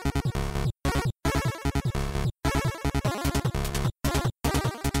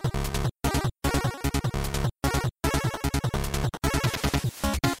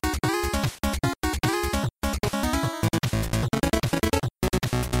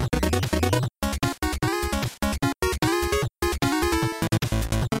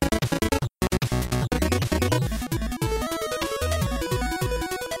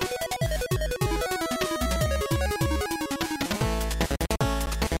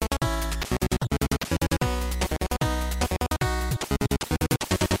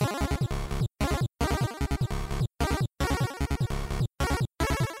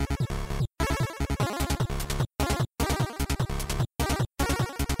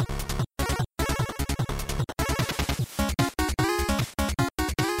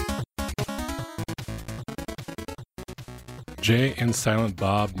 Jay and Silent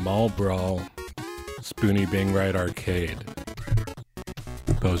Bob Mall Brawl Spoony Bang Ride Arcade.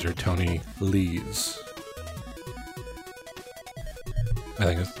 Those are Tony Lees. I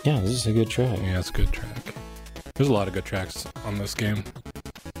think it's... Yeah, this is a good track. Yeah, it's a good track. There's a lot of good tracks on this game.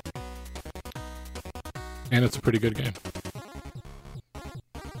 And it's a pretty good game.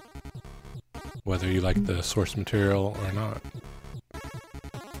 Whether you like the source material or not.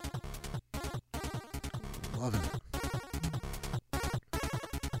 Loving it.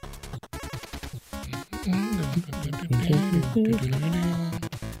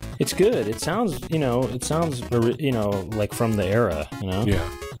 It's good. It sounds, like from the era, Yeah.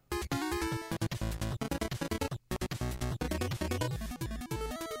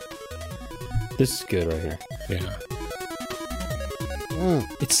 This is good right here. Yeah.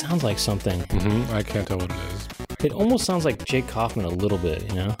 It sounds like something. I can't tell what it is. It almost sounds like Jake Kaufman a little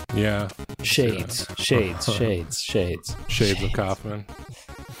bit, Yeah. Shades Of Kaufman.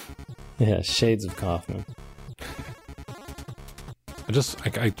 Yeah, shades of Kaufman.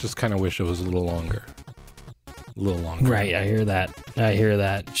 I just kind of wish it was a little longer. Right, I hear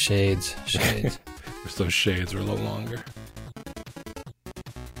that. Shades. Wish those shades were a little longer.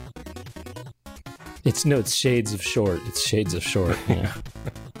 It's shades of short. It's shades of short. Yeah.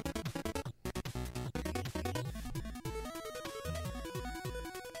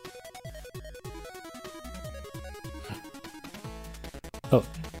 Oh,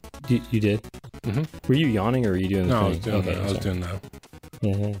 you did? Mm-hmm. Were you yawning or were you doing the No, thing? I was doing that. I was doing that.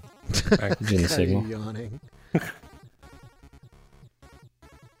 Yeah. Doing the signal. Yawning.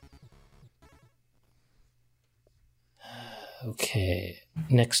 Okay.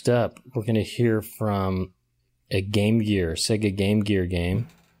 Next up, we're going to hear from a Sega Game Gear game.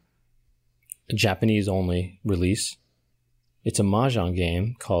 A Japanese only release. It's a Mahjong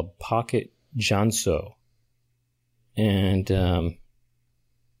game called Pocket Janso. And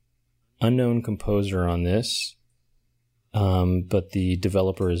unknown composer on this, but the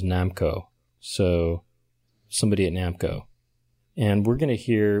developer is Namco. So somebody at Namco. And we're going to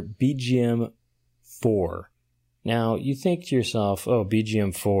hear BGM 4. Now, you think to yourself, oh,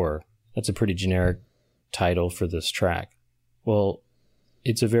 BGM 4, that's a pretty generic title for this track. Well,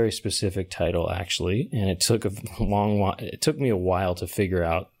 it's a very specific title, actually, and it took a long while. It took me a while to figure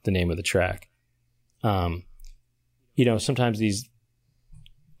out the name of the track. Sometimes these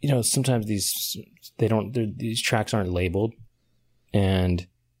tracks aren't labeled, and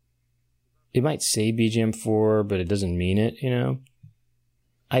it might say BGM 4, but it doesn't mean it,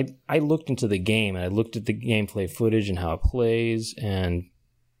 I looked into the game, and I looked at the gameplay footage and how it plays, and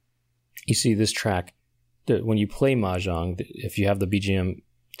you see this track, when you play Mahjong, if you have the BGM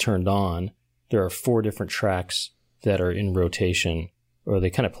turned on, there are 4 different tracks that are in rotation, or they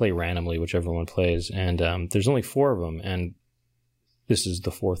kind of play randomly, whichever one plays, and there's only 4 of them, and this is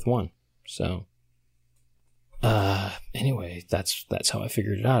the 4th one. So, anyway, that's how I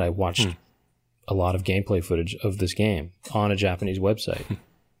figured it out. I watched a lot of gameplay footage of this game on a Japanese website.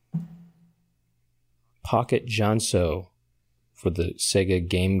 Pocket Janso for the Sega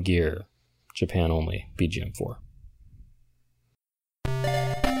Game Gear, Japan only, BGM 4.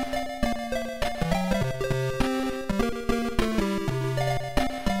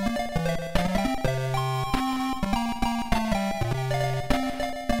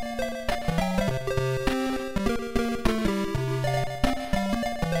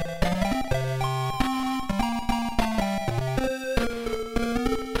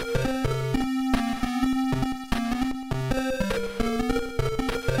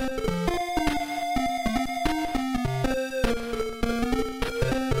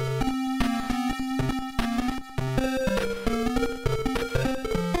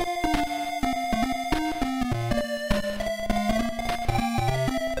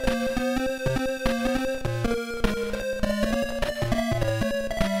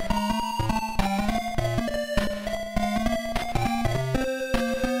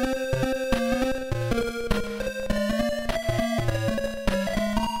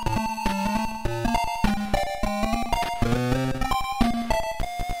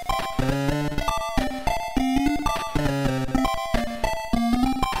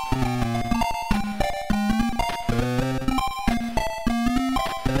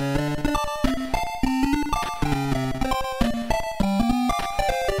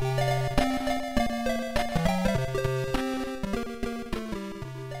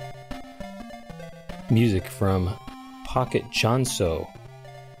 Music from Pocket Chanso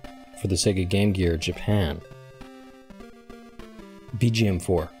for the Sega Game Gear Japan. BGM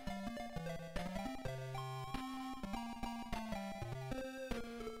 4.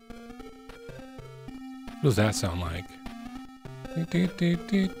 What does that sound like? A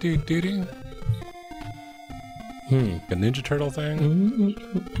Ninja Turtle thing?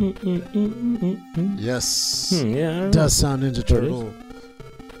 Yes. Yeah. It does sound Ninja Turtle.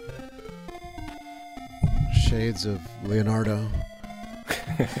 Shades of Leonardo.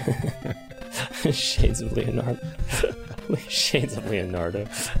 Shades of Leonardo. Shades of Leonardo.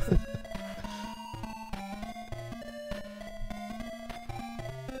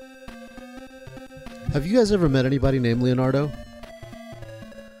 Have you guys ever met anybody named Leonardo?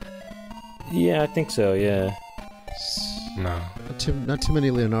 Yeah, I think so, yeah. No. Not too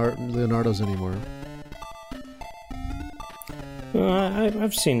many Leonardos anymore.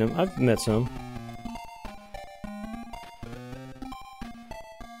 I've seen them. I've met some.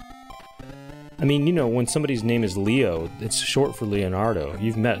 I mean, you know, when somebody's name is Leo, it's short for Leonardo.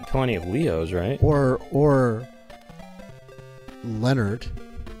 You've met plenty of Leos, right? Or Leonard.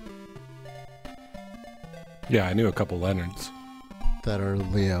 Yeah, I knew a couple Leonards. That are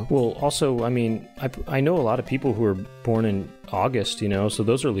Leo. Well, also, I mean, I know a lot of people who are born in August, you know, so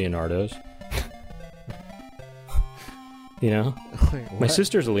those are Leonardos. You know? Wait, My what?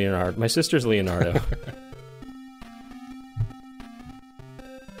 sister's a Leonardo. My sister's Leonardo.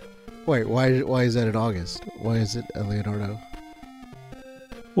 Wait, why is that in August? Why is it a Leonardo?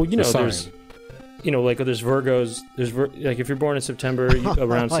 Well, you know, The sign. there's, you know, like there's Virgos. Like if you're born in September,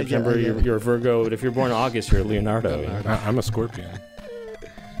 around Yeah, September, yeah. you're a Virgo. But if you're born in August, you're a Leonardo. You know? I'm a Scorpion.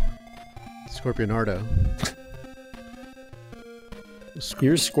 Scorpionardo.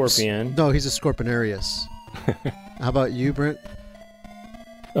 You're a Scorpion. No, he's a Scorpionarius. How about you, Brent?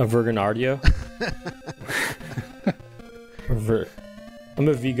 A Virgonardio. I'm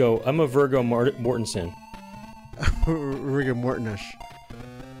a Vigo. I'm a Virgo Mortensen. Rigor Mortenish.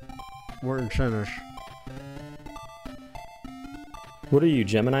 Mortenshenish. What are you,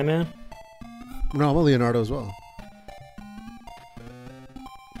 Gemini man? No, I'm a Leonardo as well.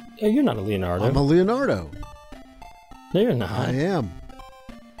 Oh, you're not a Leonardo. I'm a Leonardo. No, you're not. I am.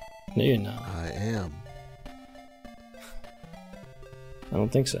 No, you're not. I am. I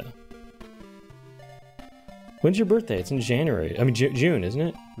don't think so. When's your birthday? It's in January. I mean, June, isn't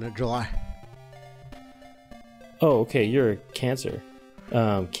it? No, July. Oh, okay. You're a Cancer.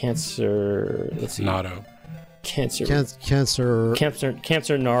 Cancer. Let's see. Natto. Cancer. Cancer.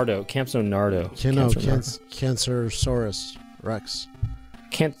 Cancer Nardo. Cancersaurus Rex.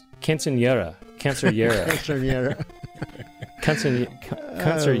 Cancerera. Cancerera. Cancerera.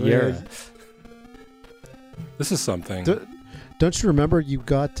 Cancerera. This is something. Don't you remember you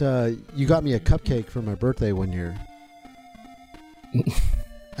got me a cupcake for my birthday one year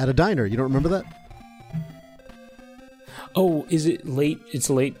at a diner? You don't remember that? Oh, is it late? It's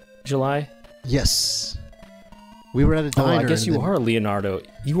late July? Yes. We were at a diner. Oh, I guess you are a Leonardo.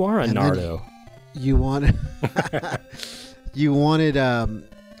 You are a Nardo. You wanted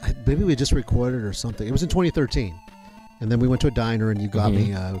maybe we just recorded or something. It was in 2013. And then we went to a diner and you got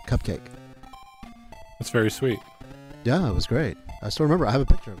me a cupcake. That's very sweet. Yeah, it was great. I still remember. I have a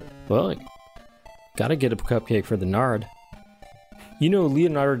picture of it. Well, gotta get a cupcake for the Nard. You know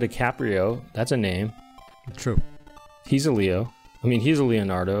Leonardo DiCaprio. That's a name. True. He's a Leo. I mean, he's a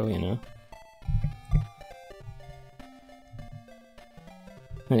Leonardo, you know.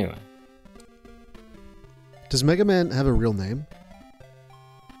 Anyway. Does Mega Man have a real name?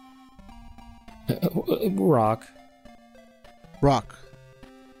 Rock.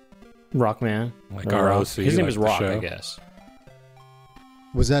 Rockman. Like Or Rock. ROC. His name like is the Rock, show. I guess.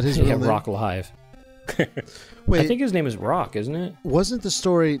 Was that his Yeah, real name? Rock Live. Wait, I think his name is Rock, isn't it? wasn't the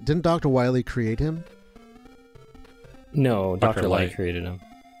story... Didn't Dr. Wily create him? No, Dr. Dr. Light Light. created him.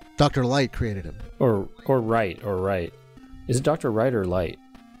 Dr. Light created him. Or Right. Is it Dr. Wright or Light?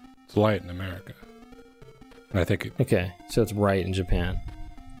 It's light in America. And I think Okay, so it's Wright in Japan.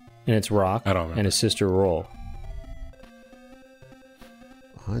 And it's Rock I don't remember. and his sister Roll.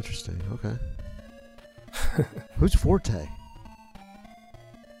 Oh, interesting. Okay. Who's Forte?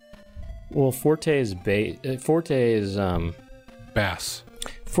 Well, Forte is Forte is Bass.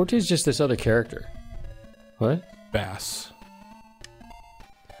 Forte is just this other character. What? Bass.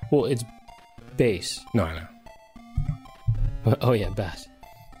 Well, it's Bass. No, I know. Oh yeah, Bass.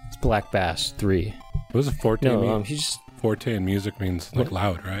 It's Black Bass 3. What does a forte No, mean? he's just Forte in music means like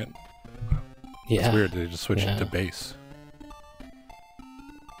loud, right? yeah. It's weird they just switch Yeah. it to bass.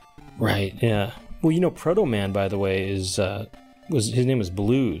 Right, yeah. Well, you know, Proto Man, by the way, is his name was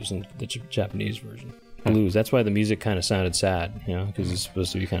Blues in the Japanese version. Blues. That's why the music kind of sounded sad, because it's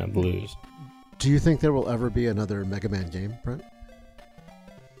supposed to be kind of blues. Do you think there will ever be another Mega Man game, Brent?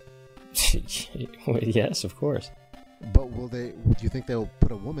 Yes, of course. But do you think they'll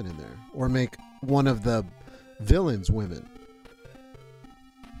put a woman in there, or make one of the villains women?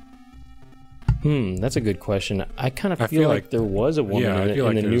 That's a good question. I kind of feel like there was a woman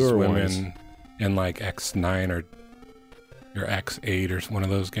in the newer ones. In like X9 or X8 or one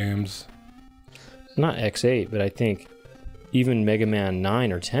of those games. Not X8, but I think even Mega Man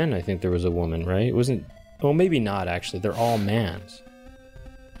 9 or 10, I think there was a woman, right? It wasn't... Well, maybe not, actually. They're all mans.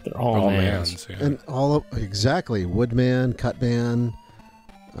 They're all mans. Yeah. And exactly. Woodman, Cutman,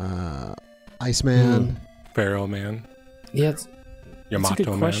 Iceman. Pharaoh Man. Yeah, it's a good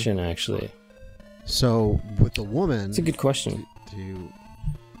Man. question, actually. So, with the woman... It's a good question. Do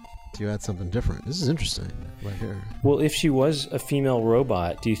you add something different? This is interesting, right here. Well, if she was a female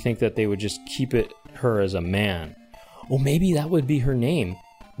robot, do you think that they would just keep her as a man? Well, maybe that would be her name.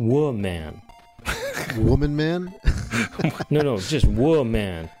 Woman. Woman Man? No, just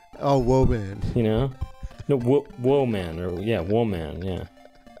Woman. Oh, Woman. No, Woman, or Woman, yeah.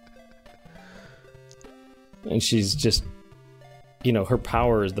 And she's just, her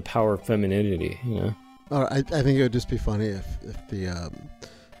power is the power of femininity, I think it would just be funny if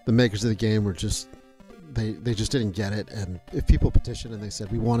the makers of the game were just they just didn't get it, and if people petitioned and they said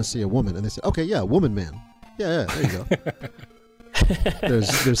we want to see a woman, and they said okay, yeah, Woman Man, yeah, there you go.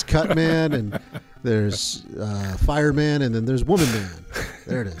 there's Cut Man, and there's Fireman, and then there's Woman Man.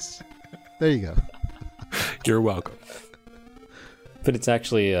 There it is. There you go. You're welcome. But it's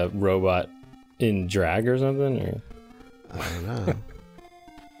actually a robot in drag or something, or I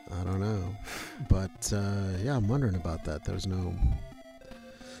don't know. But I'm wondering about that. There's no.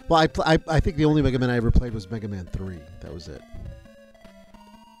 Well, I think the only Mega Man I ever played was Mega Man 3. That was it.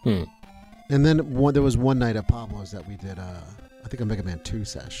 And then there was one night at Pablo's that we did, I think a Mega Man 2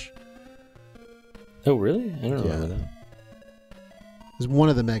 sesh. Oh, really? I don't remember that. It was one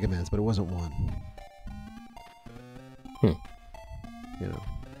of the Mega Mans, but it wasn't one.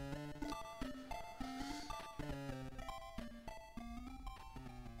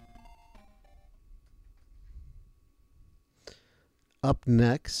 Up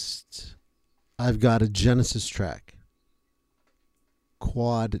next, I've got a Genesis track,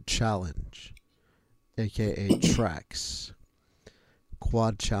 Quad Challenge, aka Tracks.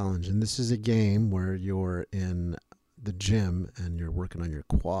 Quad Challenge, and this is a game where you're in the gym and you're working on your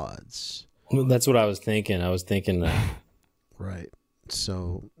quads. Well, that's what I was thinking. That. Right.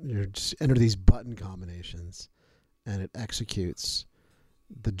 So you just enter these button combinations, and it executes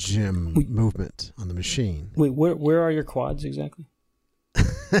the gym movement on the machine. Wait, where are your quads exactly?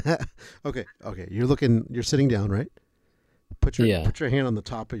 Okay. You're sitting down, right? Put your hand on the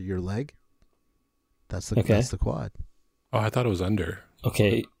top of your leg. That's the quad. Oh, I thought it was under.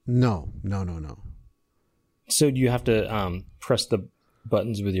 Okay. No. So do you have to press the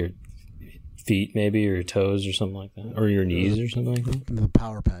buttons with your feet, maybe, or your toes, or something like that, or your knees, or something like that? The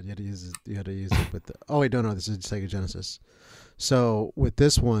power pad. You had to use it with the. Oh wait, no. This is Sega Genesis. So with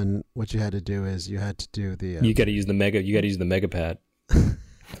this one, what you had to do is you had to do the. You got to use the mega. You got to use the mega pad.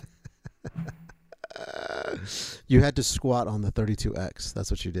 You had to squat on the 32X.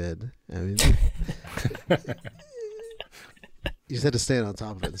 That's what you did. I mean, you just had to stand on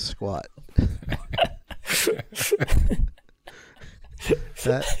top of it and squat.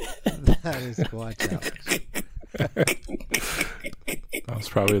 That is Quad Challenge. That was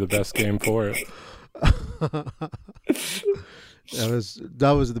probably the best game for it.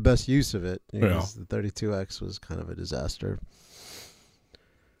 That was the best use of it. Yeah. The 32X was kind of a disaster.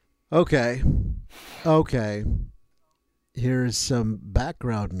 Okay. Here's some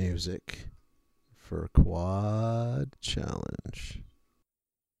background music for Quad Challenge.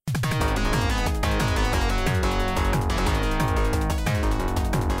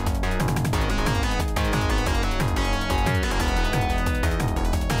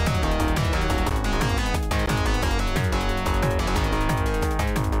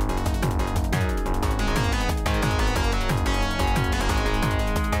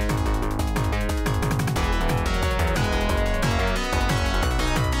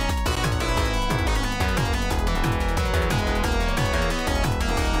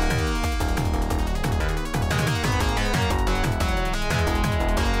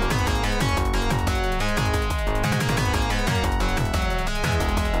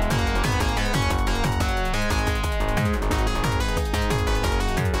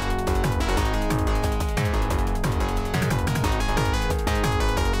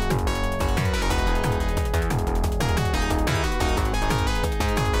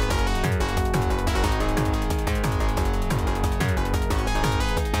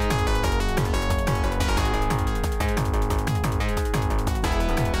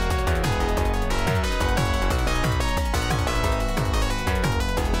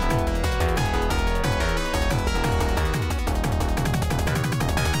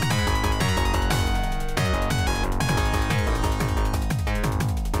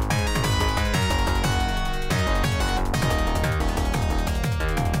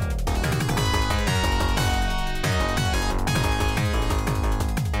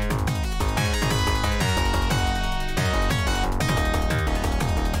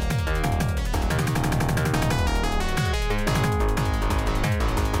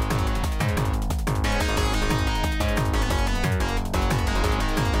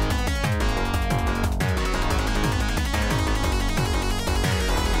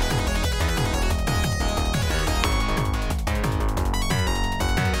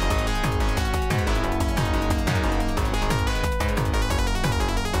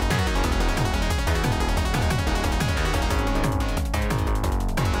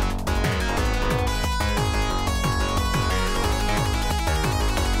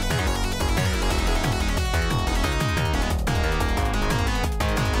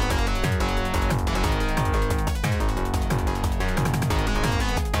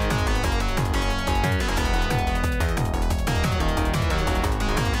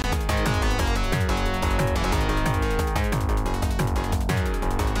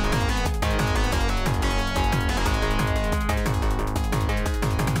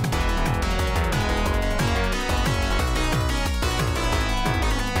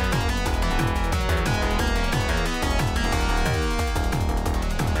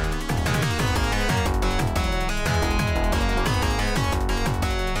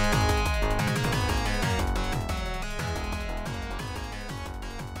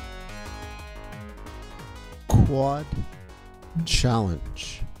 Quad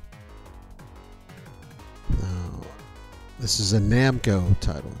Challenge. Now, this is a Namco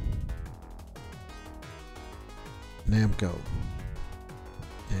title. Namco.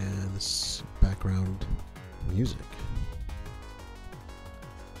 And this background music.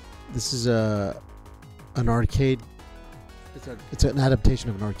 This is an arcade. It's an adaptation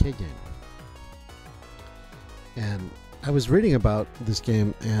of an arcade game. And I was reading about this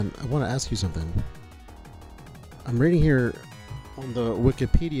game, and I want to ask you something. I'm reading here on the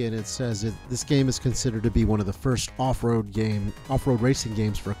Wikipedia, and it says that this game is considered to be one of the first off-road racing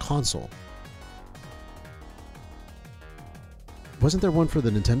games for a console. Wasn't there one for the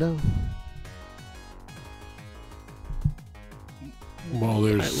Nintendo? Well,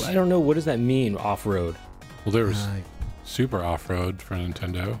 there's I don't know. What does that mean, off-road? well, there was Super Off-Road for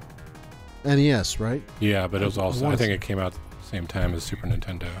Nintendo. NES, right? Yeah, but it was also I think it came out at the same time as Super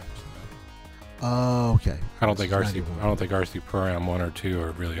Nintendo. Oh, okay. I don't think RC Pro-Am 1 or 2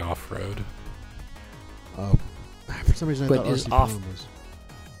 are really off-road. Oh, for some reason I But thought is RC off- Pro-Am was.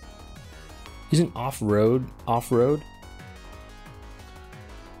 Isn't off-road off-road?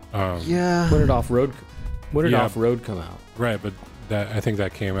 Yeah. When did off-road? When did Yeah. off-road come out? Right, but I think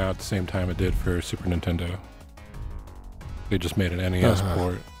that came out at the same time it did for Super Nintendo. They just made an NES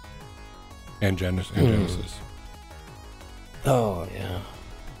port and Genesis. Oh yeah.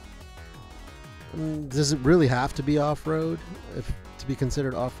 Does it really have to be off-road to be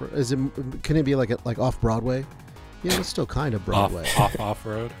considered off-road? Can it be like off Broadway? Yeah, it's still kind of Broadway.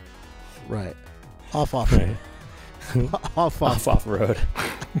 Off-road? Right. Off-road. Right. Off-road. Off-road.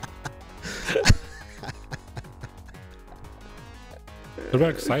 What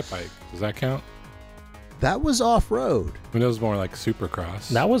about Excitebike? Does that count? That was off-road. I mean, it was more like Supercross.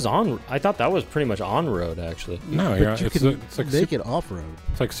 That was on. I thought that was pretty much on road actually. No, But you it's can like make it off-road.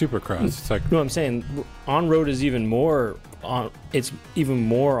 It's like Supercross. It's like No, I'm saying on road is even more on. It's even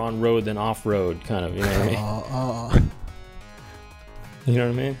more on road than off road, kind of. You know what I mean? You know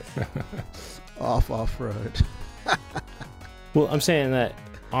what I mean? Off-road. Well, I'm saying that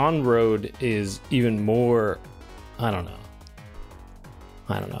on road is even more. I don't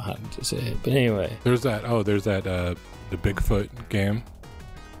know how to say it, but anyway. there's that the Bigfoot game,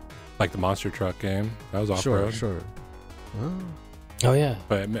 like the monster truck game. That was off road. Sure. Oh. Oh yeah.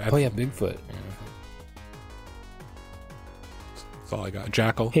 But Oh yeah, Bigfoot. That's all I got.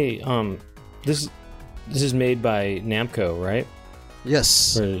 Jackal. Hey, this is made by Namco, right?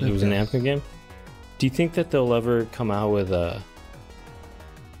 Yes. Or it was a Namco game. Do you think that they'll ever come out with a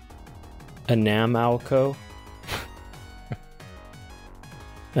Nam-Alco?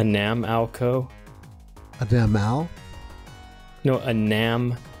 A Nam-Alco? A damn Al? No, a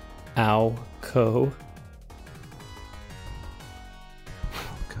Nam-Alco.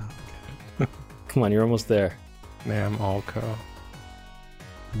 Oh, God. Come on, you're almost there. Nam-Alco.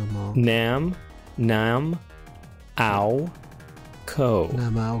 Nam-Alco.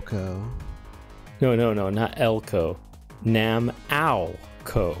 Namalco. No, not Elco.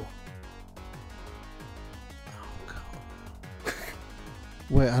 Nam-Alco.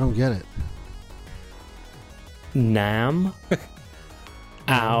 Wait, I don't get it. Nam-Alco.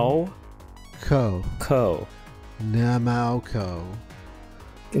 Co. Namalco.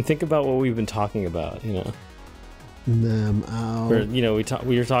 And think about what we've been talking about, you know. Namal. Or, you know,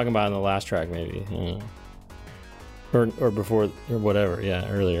 we were talking about in the last track, maybe. You know. Or before, or whatever. Yeah,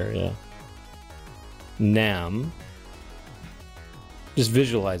 earlier, yeah. Nam. Just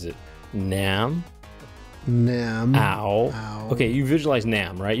visualize it. Nam. Nam. Ow. Ow. Okay, you visualize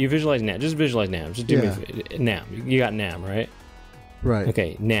Nam, right? You visualize Nam. Just visualize Nam. Just do me a Nam. You got Nam, right? Right.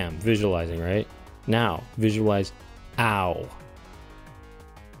 Okay, Nam. Visualizing, right? Now, visualize Ow.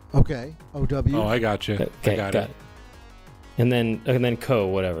 Okay. O-W. Oh, I got you. Okay, I got it. And then Co,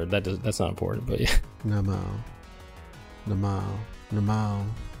 whatever. That's not important, but yeah. Namal.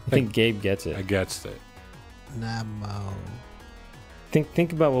 I think Gabe gets I it. gets it. Namo.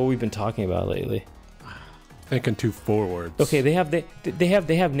 Think about what we've been talking about lately. Thinking too forwards. Okay, they have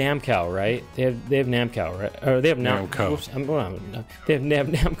Namco, right? They have Namco, right? Or they have Namco. Whoops, they have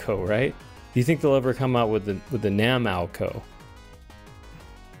Namco, right? Do you think they'll ever come out with the Nam-Alco?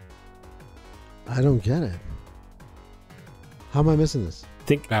 I don't get it. How am I missing this?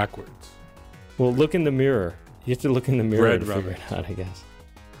 Think. Backwards. Well, look in the mirror. You have to look in the mirror Red to figure rubber. it out, I guess.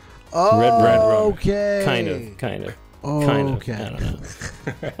 Oh, Red rubber. okay. Kind of. Oh, Kind of. okay.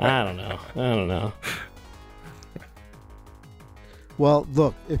 I don't know. Well,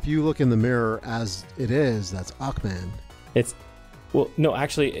 look, if you look in the mirror as it is, that's Aquaman. No,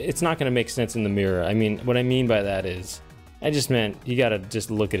 actually, it's not going to make sense in the mirror. I mean, what I mean by that is, I just meant you got to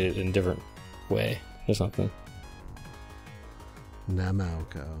just look at it in a different way or something.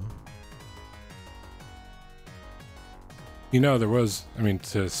 Namco. You know, there was, I mean,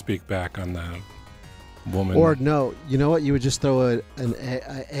 to speak back on the woman. Or no, you know what? You would just throw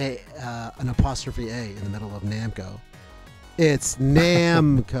an apostrophe A in the middle of Namco. It's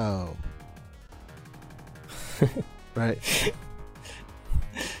Namco. Right?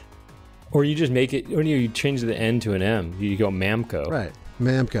 Or you just make it, or you change the N to an M. You go Mamco. Right.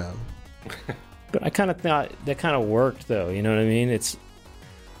 Mamco. But I kind of thought that kind of worked, though. You know what I mean? It's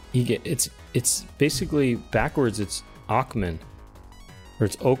basically backwards. It's Oakman, or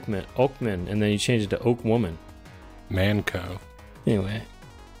it's Oakman, and then you change it to Oak Woman. Manco. Anyway,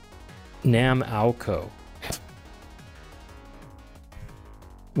 Namco.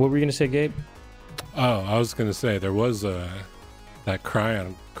 What were you gonna say, Gabe? Oh, I was gonna say there was that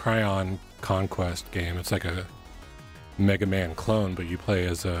Cryon Conquest game. It's like a Mega Man clone, but you play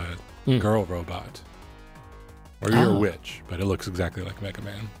as a girl robot, or you're a witch, but it looks exactly like Mega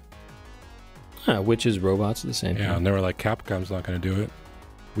Man. Witches, robots, the same. Yeah, and they were like, Capcom's not going to do it.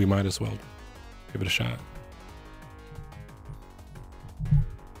 We might as well give it a shot.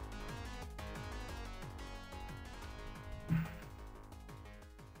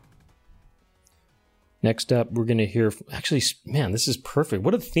 Next up, we're going to hear... Actually, man, this is perfect.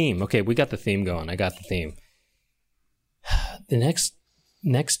 What a theme. Okay, we got the theme going. I got the theme. The next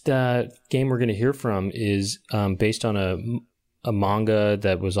game we're going to hear from is based on a manga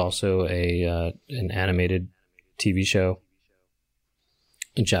that was also an animated TV show,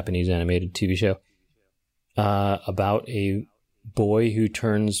 a Japanese animated TV show, about a boy who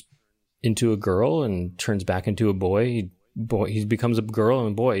turns into a girl and turns back into a boy. He becomes a girl and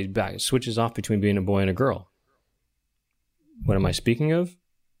a boy. He switches off between being a boy and a girl. What am I speaking of?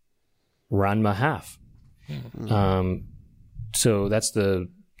 Ranma Half. So that's the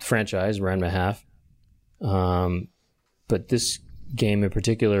franchise, Ranma Half. But this game in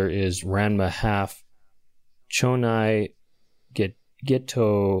particular is Ranma Half Chonai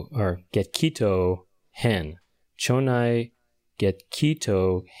Getkito Hen. Chonai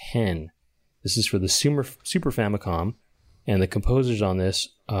Getkito Hen. This is for the Super Famicom, and the composers on this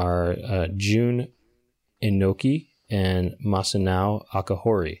are Jun Inoki and Masanao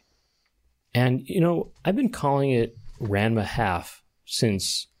Akahori. And, you know, I've been calling it Ranma Half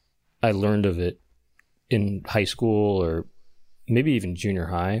since I learned of it in high school or maybe even junior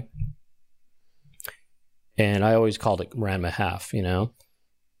high. And I always called it Ranma Half, you know.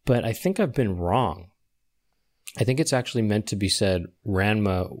 But I think I've been wrong. I think it's actually meant to be said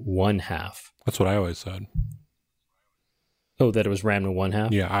Ranma 1/2. That's what I always said. Oh, that it was Ranma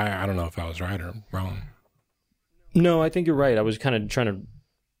 1/2? Yeah, I don't know if I was right or wrong. No, I think you're right. I was kind of trying to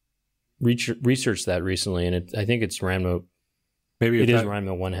research that recently, and I think it's Ranma. Maybe it is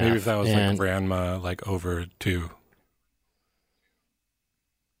Ranma 1/2. Maybe if that was like Ranma like over 2,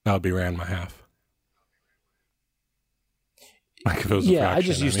 that would be Ranma Half. Like if it was a fraction, I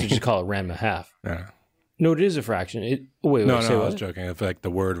just used to just call it Ranma Half. Yeah. No, it is a fraction. Wait, no, I was joking. If like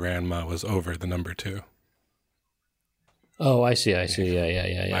the word Ranma was over the number 2. Oh, I see. Yeah.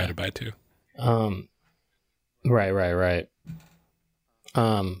 Divided by 2. Right.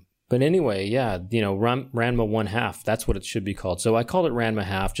 But anyway, yeah, you know, Ranma 1/2, that's what it should be called. So I called it Ranma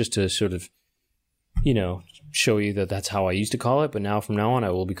Half just to sort of, you know, show you that that's how I used to call it. But now, from now on,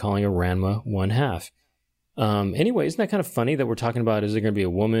 I will be calling it Ranma 1/2. Anyway, isn't that kind of funny that we're talking about, is there going to be a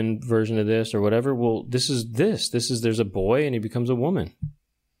woman version of this or whatever? Well, this is there's a boy and he becomes a woman.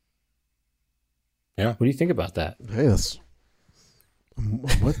 Yeah. What do you think about that? Hey, I'm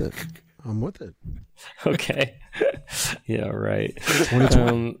with it. I'm with it. Okay. Yeah, right.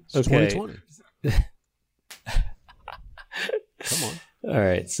 2020. Okay. 2020. Come on. All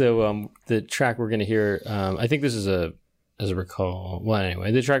right. So the track we're going to hear, I think this is as I recall. Well,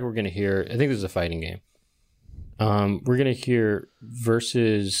 anyway, the track we're going to hear, I think this is a fighting game. We're going to hear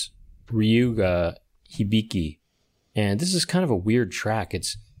versus Ryuga Hibiki. And this is kind of a weird track.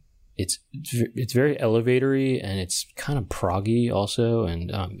 It's very elevatory and it's kind of proggy also.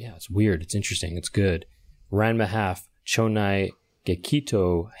 And yeah, it's weird. It's interesting. It's good. Ranma Half Chonai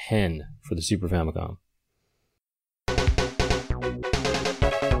Gekito Hen for the Super Famicom.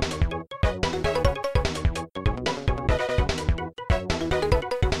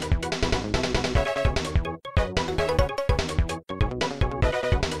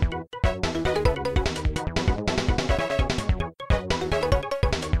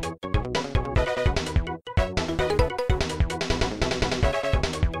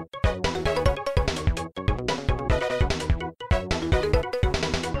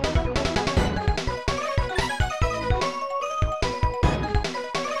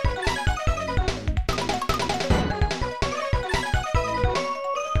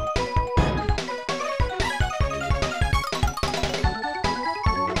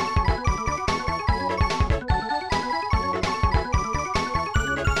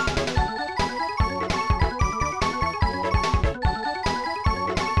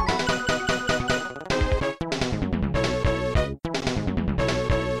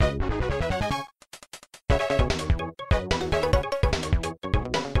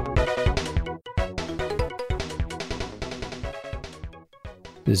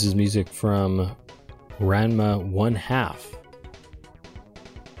 This is music from Ranma 1/2.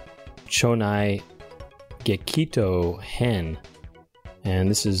 Chonai Gekito Hen. And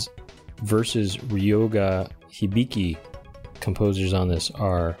this is versus Ryoga Hibiki. Composers on this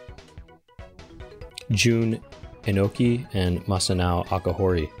are Jun Enoki and Masanao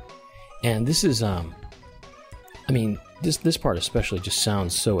Akahori. And this is this part especially just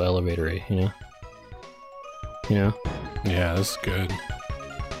sounds so elevatory, you know? Yeah, this is good.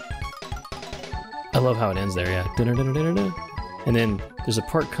 I love how it ends there, yeah. Dun-dun-dun-dun-dun-dun. And then there's a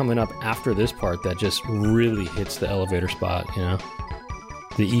part coming up after this part that just really hits the elevator spot, you know?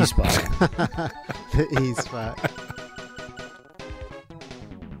 The E spot. The E spot.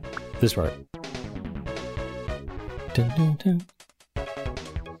 This part. Dun, dun, dun.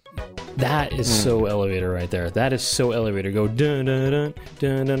 That is so elevator right there. That is so elevator. Go dun dun dun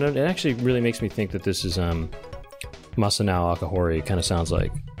dun dun dun. It actually really makes me think that this is Masanao Akahori. It kind of sounds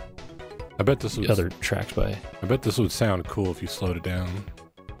like I bet this other tracks by. I bet this would sound cool if you slowed it down.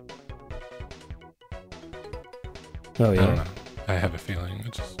 Oh I don't yeah, know. I have a feeling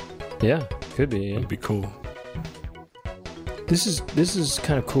it just yeah, could be. Yeah. would be cool. This is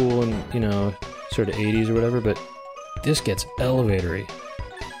kind of cool and sort of 80s or whatever, but this gets elevatory.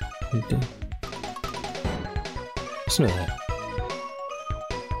 Listen to that.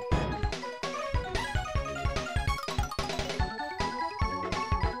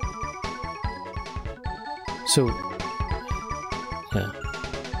 So, yeah.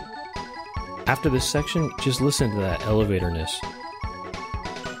 After this section, just listen to that elevatorness.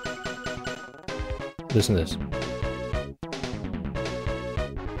 Listen to this.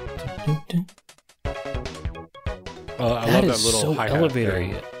 I That love is that little so hi-hat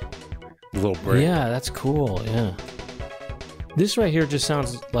elevatory. thing. The little break. Yeah, that's cool. Yeah. This right here just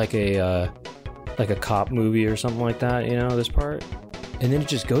sounds like a cop movie or something like that, this part. And then it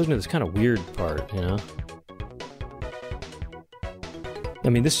just goes into this kind of weird part, I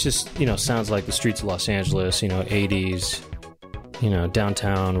mean, this just, sounds like the streets of Los Angeles, 80s,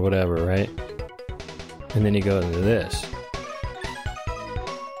 downtown or whatever, right? And then you go into this.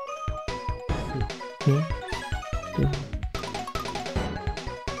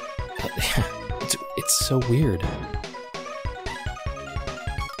 It's so weird.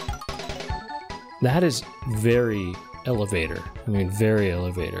 That is very elevator. I mean, very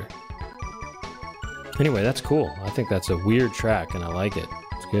elevator. Anyway, that's cool. I think that's a weird track, and I like it.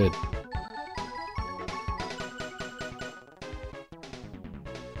 It's good.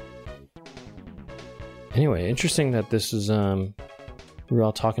 Anyway, interesting that this is, we're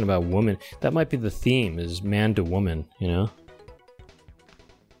all talking about woman. That might be the theme, is man to woman,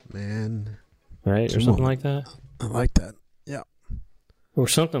 Man. Right? Or something like that? I like that. Yeah. Or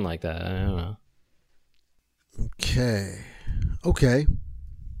something like that. I don't know. Okay.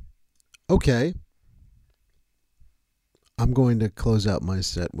 I'm going to close out my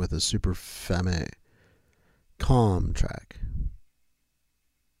set with a Super Fame calm track.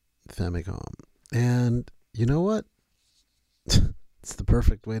 Famicom. And you know what? It's the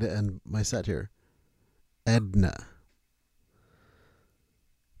perfect way to end my set here. Edna.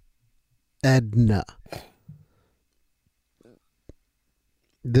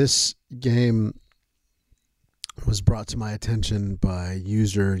 This game was brought to my attention by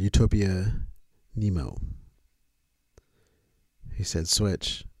user Utopia Nemo. He said,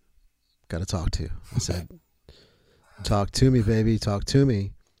 Switch, gotta talk to you. I said, talk to me, baby, talk to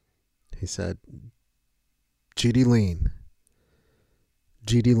me. He said, GD Lean,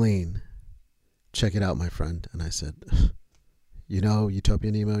 check it out, my friend. And I said,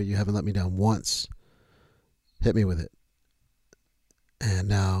 Utopia Nemo, you haven't let me down once. Hit me with it. And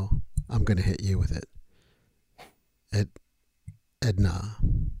now I'm going to hit you with it. Edna.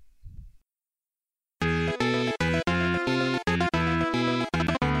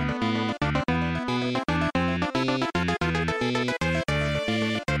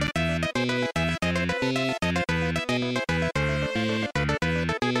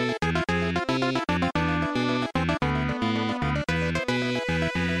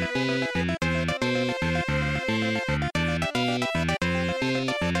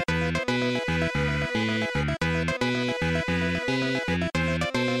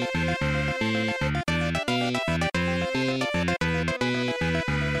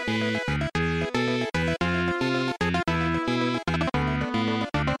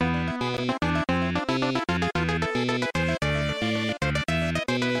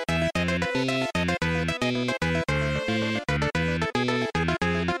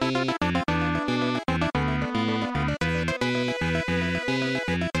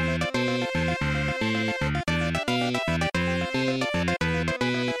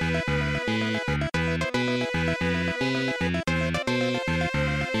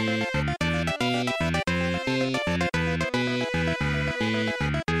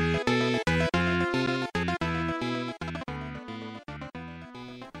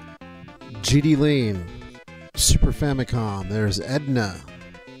 GD Lean, Super Famicom. There's Edna.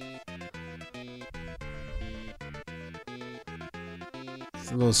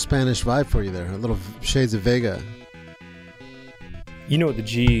 It's a little Spanish vibe for you there. A little shades of Vega. You know what the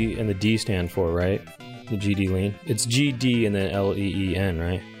G and the D stand for, right? The GD Lean. It's GD and then LEEN,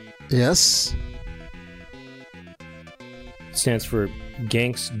 right? Yes. It stands for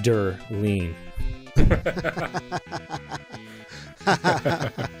Gangster Lean.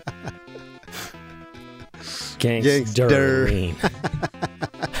 Gangster Lean.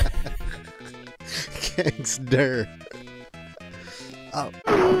 Gangster. Oh.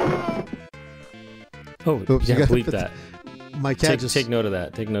 Oh, Oops, yeah, you gotta bleep put that. My cat Take note of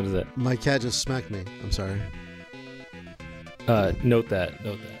that. Take note of that. My cat just smacked me. I'm sorry. Note that.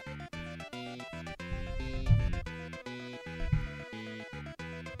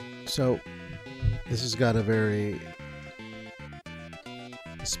 So, this has got a very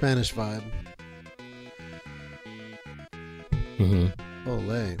Spanish vibe. Mm-hmm.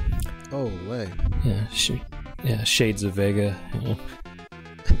 Ole. Yeah, shades of Vega. Yeah.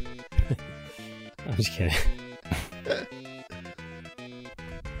 I'm just kidding.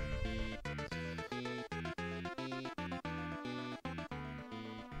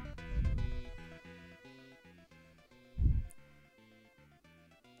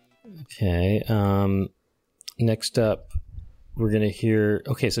 Okay. Next up, we're gonna hear.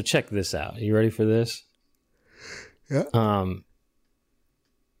 Okay, so check this out. You ready for this? Yeah.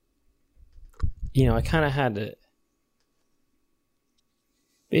 I kind of had to.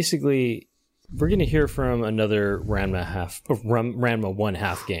 Basically, we're gonna hear from another Ranma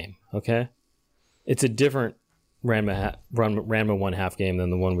 1/2 game. Okay, it's a different Ranma 1/2 game than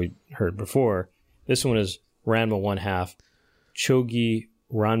the one we heard before. This one is Ranma 1/2 Chogi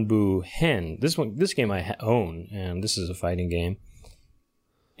Ranbu Hen. This game I own, and this is a fighting game.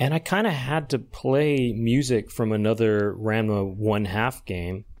 And I kind of had to play music from another Ranma 1/2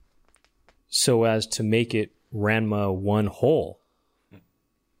 game so as to make it Ranma 1 whole.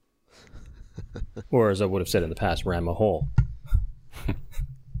 Or as I would have said in the past, Ranma whole.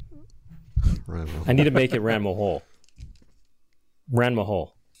 I need to make it Ranma whole. Ranma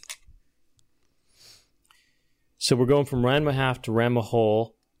whole. So we're going from Ranma 1/2 to Ranma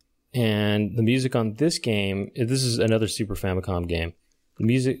whole, and the music on this game, this is another Super Famicom game. The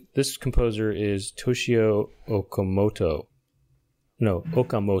music, this composer is Toshio Okamoto.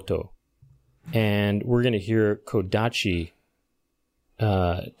 And we're going to hear Kodachi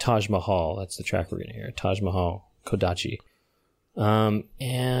Taj Mahal. That's the track we're going to hear. Taj Mahal, Kodachi.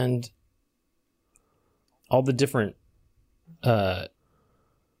 And all the different all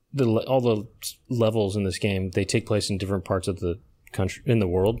the levels in this game, they take place in different parts of the country, in the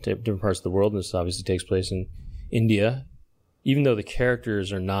world, different parts of the world. And this obviously takes place in India, even though the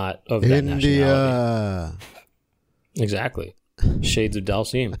characters are not of that nationality. Exactly. Shades of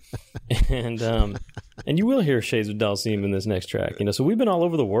Dalsim. And you will hear Shades of Dalsim in this next track, so we've been all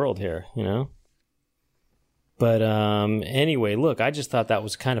over the world here, But anyway, look, I just thought that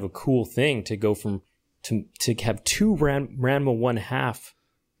was kind of a cool thing to go from to have two Ranma 1/2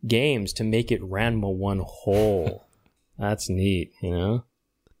 games to make it Ranma 1 whole. That's neat,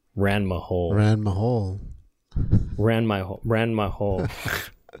 Ranma whole. Ranma whole. Ranma whole.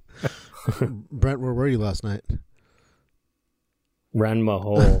 Brent, where were you last night? Ranma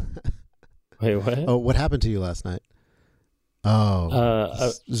whole. Wait, what? Oh, what happened to you last night? Oh, I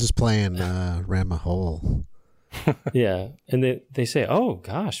was just playing Ranma whole. Yeah, and they say, "Oh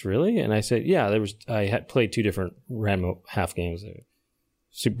gosh, really?" And I said, "Yeah, I had played two different Ranma 1/2 games there,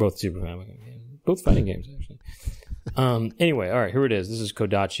 both Super Famicom games, both fighting games actually." Anyway, all right, here it is. This is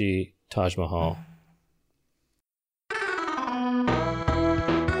Kodachi Taj Mahal.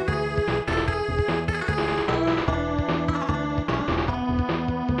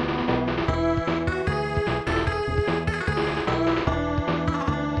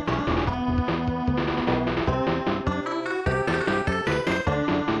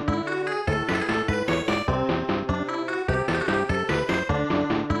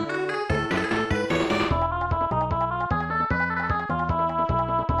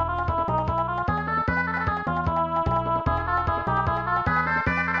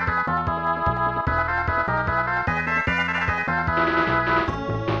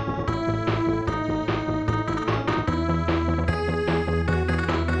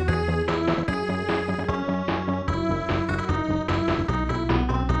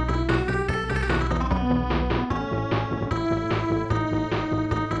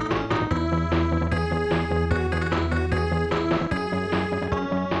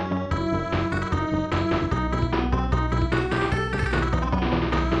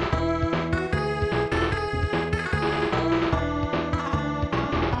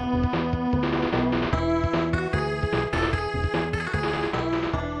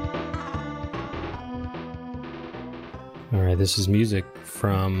 right, this is music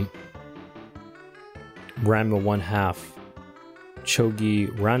from Ranma 1/2 Chogi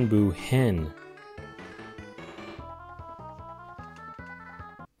Ranbu Hen.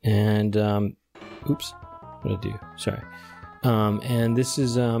 And, oops, what did I do? Sorry. And this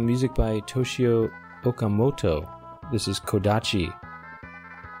is music by Toshio Okamoto. This is Kodachi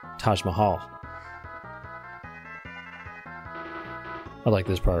Taj Mahal. I like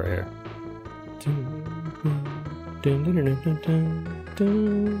this part right here.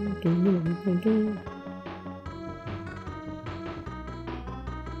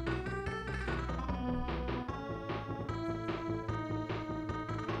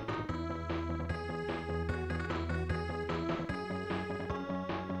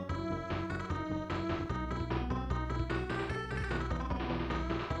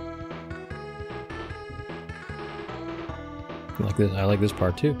 I like this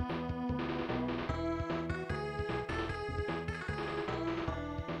part too.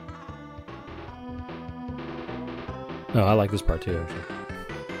 Oh, I like this part too, actually.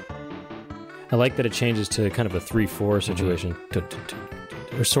 I like that it changes to kind of a 3/4 situation.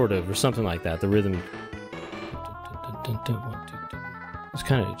 Or sort of, or something like that. The rhythm. It's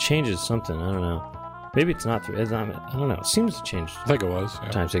kind of, it changes something. I don't know. Maybe it's not. I don't know. It seems to change. I think it was. Yeah.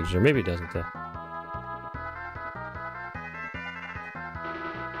 Time signature. Maybe it doesn't though.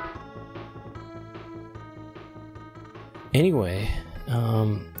 Anyway,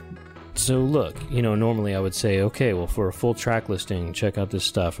 so look, normally I would say, okay, well, for a full track listing, check out this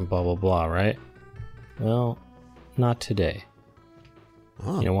stuff and blah, blah, blah, right? Well, not today.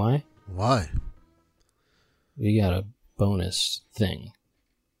 Oh, You know why? why? We got a bonus thing.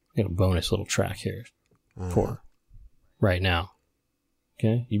 We got a bonus little track here for right now.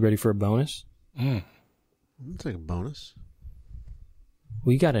 Okay, you ready for a bonus? Mm. I'll take a bonus.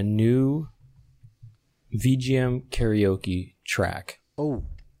 We got a new VGM karaoke track Oh.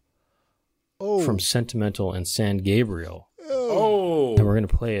 from Sentimental and San Gabriel. Oh, And we're going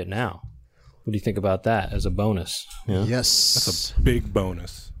to play it now. What do you think about that as a bonus? Yeah? Yes. that's a big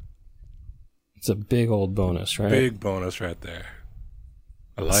bonus. It's a big old bonus, right? Big bonus right there.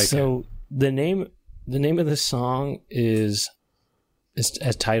 I like it. So the name of the song is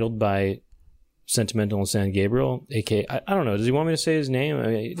as titled by Sentimental and San Gabriel, aka I don't know. Does he want me to say his name? I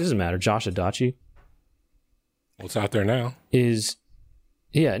mean, it doesn't matter. Josh Adachi Well, it's out there now. is.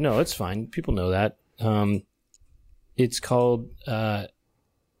 Yeah, no, it's fine. People know that. It's called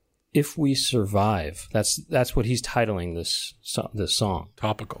 "If We Survive." That's what he's titling this song.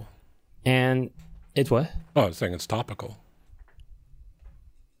 Topical. And it's what? Oh, I was saying it's topical.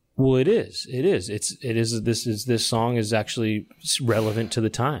 Well, it is. It is. This song is actually relevant to the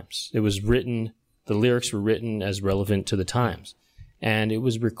times. It was written. The lyrics were written as relevant to the times, and it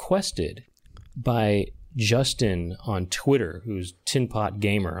was requested by Justin on Twitter, who's Tin Pot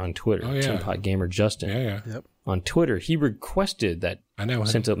Gamer on Twitter. Oh, yeah. Tin Pot Gamer Justin. Yeah. Yep. On Twitter, he requested that I know him.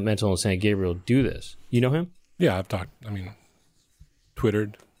 Sentimental and San Gabriel do this. You know him? Yeah, I've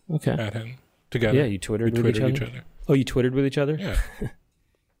twittered Okay. at him together. Yeah, you twittered with each other? Oh, you twittered with each other? Yeah.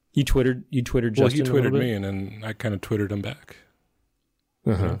 You twittered Well, Justin he a little twittered bit? me, and then I kind of twittered him back.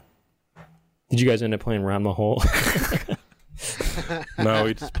 Uh-huh. Did you guys end up playing Round the Hole? No,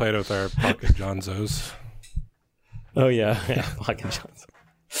 we just played with our pocket Johnzos. Oh, yeah. Pocket Johnson.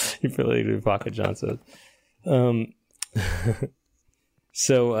 You played with Pocket Johnson.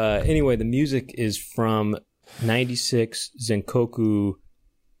 So, anyway, the music is from 96 Zenkoku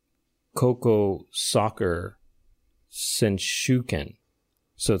Koko Soccer Senshuken.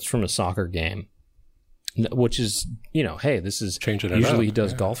 So it's from a soccer game, which is, hey, this is Changing it usually up. he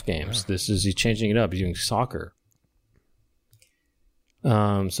does Yeah. golf games. He's changing it up. He's doing soccer.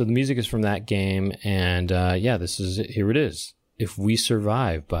 So the music is from that game, and here it is. If We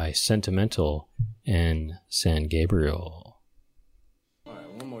Survive by Sentimental and San Gabriel. All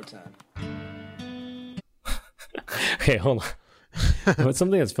right, one more time. Okay, hold on. But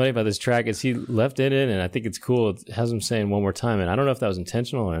something that's funny about this track is he left it in, and I think it's cool. It has him saying one more time, and I don't know if that was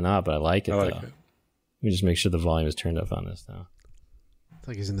intentional or not, but I like it, I like though. it. Let me just make sure the volume is turned up on this now. It's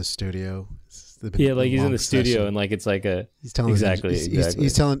like he's in the studio. Yeah, like he's in the studio, and like it's like a he's telling exactly.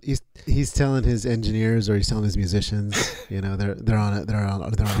 He's telling his engineers, or he's telling his musicians. They're on it. They're on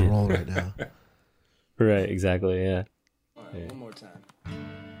a roll right now. Right, exactly, yeah. All right, one more time.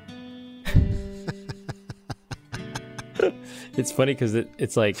 It's funny because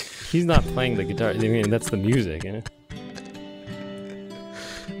it's like he's not playing the guitar. I mean, that's the music,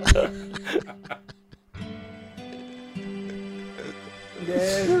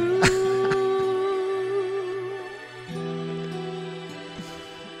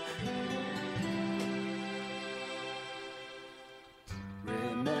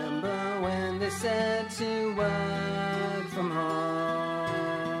 to work from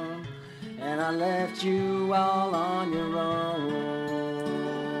home, and I left you all on your own.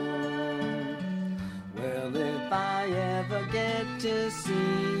 Well, if I ever get to see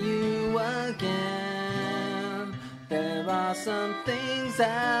you again, there are some things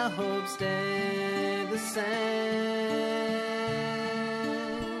I hope stay the same.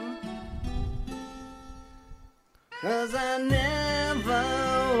 'Cause I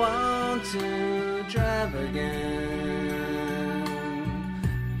never want to drive again.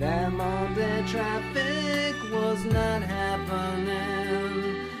 That Monday traffic was not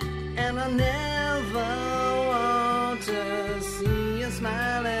happening, and I never want to see you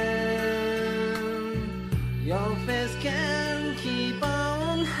smiling. Your face can keep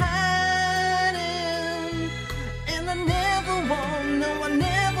on hiding, and I never want, no, I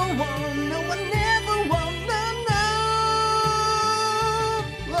never want, no, I never want, no, no.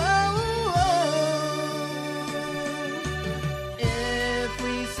 Oh, if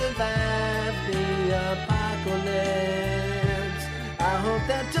we survive the apocalypse, I hope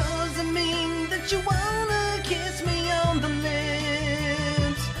that doesn't mean that you wanna kiss me on the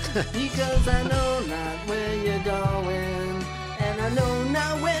lips. Because I know not where you're going, and I know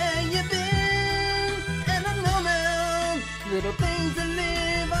not where you've been, and I know now little things that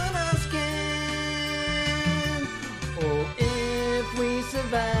live on our skin. Oh, if we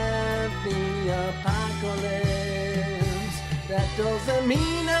survive the apocalypse, that doesn't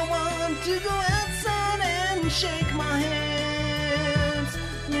mean I want to go outside and shake my hands.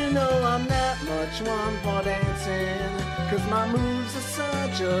 You know I'm not much one for dancing, 'cause my moves are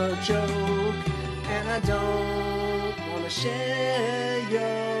such a joke, and I don't wanna share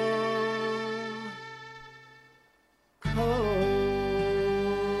your cold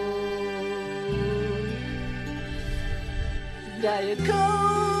Diet Coke.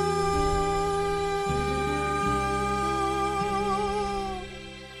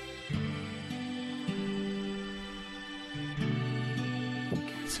 We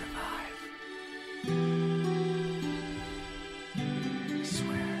can survive. I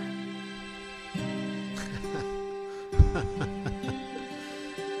swear.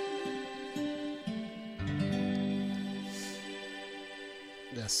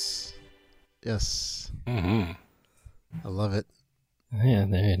 Yes. Yes. Mm-hmm. I love it. Yeah,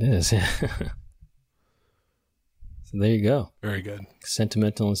 there it is. So there you go. Very good.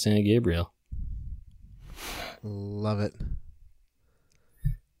 Sentimental and San Gabriel. Love it.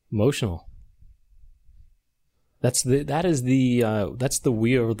 Emotional. That's the we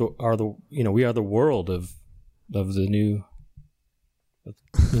are the we are the world of the new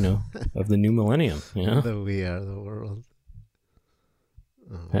of the new millennium, you know? The we are the world.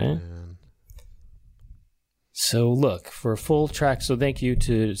 Oh, Okay. man. So look, for a full track, so thank you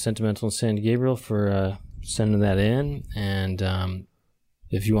to Sentimental and San Gabriel for sending that in. And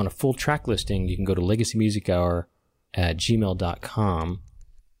if you want a full track listing, you can go to legacymusichour@gmail.com.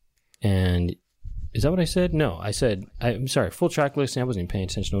 And is that what I said? No, I'm sorry, full track listing. I wasn't even paying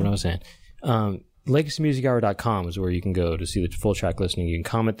attention to what I was saying. Legacymusichour.com is where you can go to see the full track listing. You can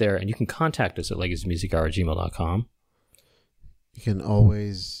comment there, and you can contact us at legacymusichour@gmail.com. You can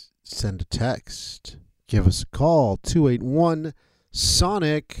always send a text. Give us a call,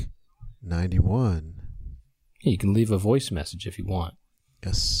 281-SONIC-91. Yeah, you can leave a voice message if you want.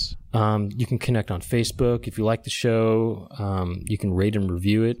 Yes. You can connect on Facebook if you like the show. You can rate and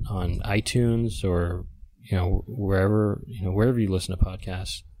review it on iTunes or wherever you listen to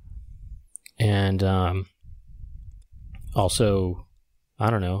podcasts. And also, I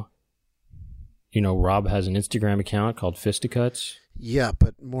don't know. Rob has an Instagram account called Fisticuts. Yeah,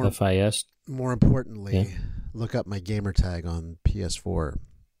 but more FIS. More importantly, Yeah. look up my gamer tag on PS4,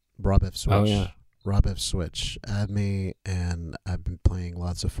 Rob F. Switch. Oh, yeah. Rob F. Switch. Add me, and I've been playing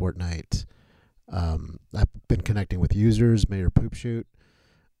lots of Fortnite. I've been connecting with users, Mayor Poop Shoot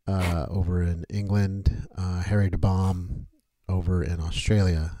over in England, Harry DeBomb over in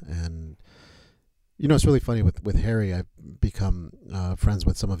Australia. And, it's really funny with Harry. I've become friends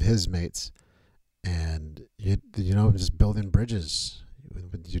with some of his mates. And, just building bridges.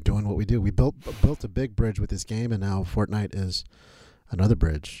 You're doing what we do. We built a big bridge with this game, and now Fortnite is another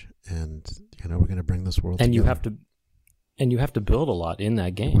bridge. And we're going to bring this world together. You have to build a lot in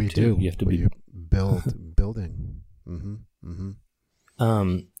that game. We too. do. You have to building. Mm-hmm.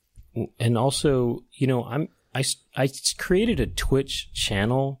 And also, I created a Twitch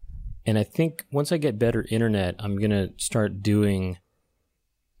channel, and I think once I get better internet, I'm gonna start doing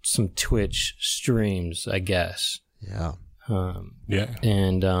some Twitch streams, I guess. Yeah. Yeah.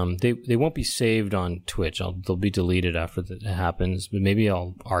 And they won't be saved on Twitch. They'll be deleted after that happens. But maybe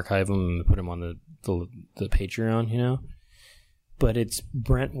I'll archive them and put them on the the Patreon, you know. But it's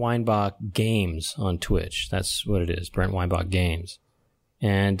Brent Weinbach Games on Twitch. That's what it is, Brent Weinbach Games.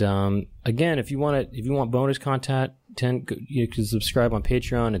 And again, if you want bonus content, you can subscribe on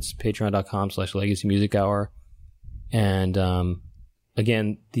Patreon. It's patreon.com/Legacy Music Hour. And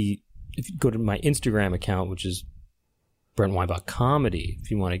again, if you go to my Instagram account, which is Brent Weinbach Comedy,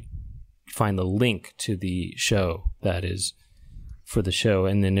 if you want to find the link to the show that is for the show,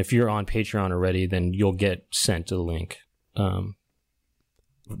 and then if you're on Patreon already, then you'll get sent a link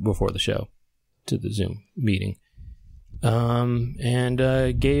before the show to the Zoom meeting. And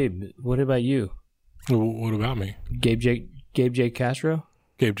Gabe, what about you? What about me? Gabe J. Castro?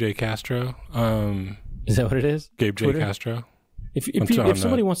 Gabe J. Castro. Is that what it is? Gabe J. Twitter? Castro. If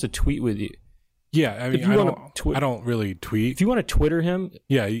somebody wants to tweet with you, yeah, I mean, I don't really tweet. If you want to Twitter him,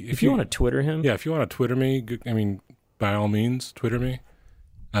 yeah, if you want to Twitter him, yeah, if you want to Twitter me, I mean, by all means, Twitter me,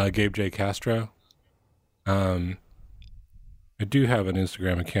 Gabe J. Castro. I do have an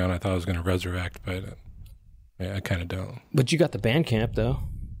Instagram account. I thought I was going to resurrect, but I kind of don't. But you got the Bandcamp though.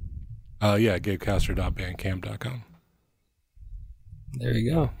 Yeah, GabeCastro.bandcamp.com. There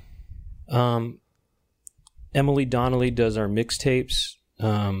you go. Emily Donnelly does our mixtapes,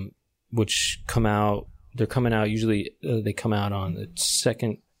 which come out. They're coming out usually. They come out on the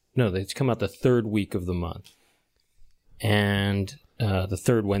they come out the third week of the month, and the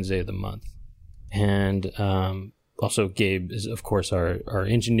third Wednesday of the month. And also, Gabe is, of course, our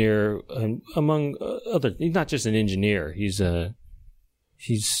engineer, among other. He's not just an engineer. He's the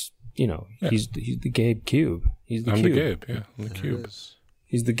Gabe Cube. He's the I'm Cube. the Gabe. Yeah, I'm the Cube.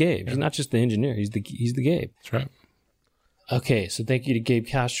 He's the Gabe. Yeah. He's not just the engineer. He's the Gabe. That's right. Okay, so thank you to Gabe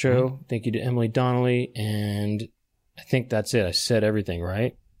Castro. Mm-hmm. Thank you to Emily Donnelly, and I think that's it. I said everything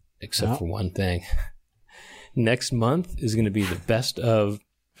right, except for one thing. Next month is going to be the best of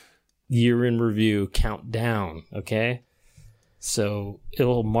year in review countdown. Okay, so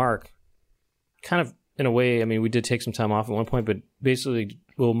it'll mark, kind of in a way. I mean, we did take some time off at one point, but basically,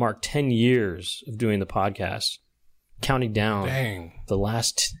 we'll mark 10 years of doing the podcast. Counting down the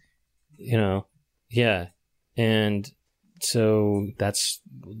last, yeah. And so that's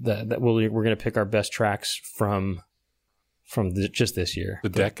that we're going to pick our best tracks from just this year. The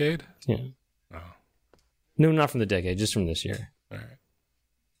decade? Yeah. Oh. No, not from the decade, just from this year. All right.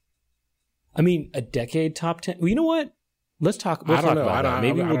 I mean, a decade top 10. Well, you know what? Let's talk. We'll talk about that.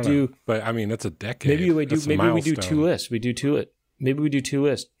 Maybe we'll do. But I mean, that's a decade. Maybe we do. Maybe we do two lists. Maybe we do two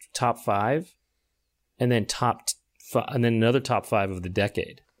lists: top 5, and then and then another top 5 of the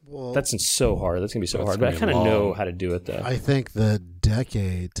decade. Well, that's so hard. That's gonna be so hard. But I kind of know how to do it, though. I think the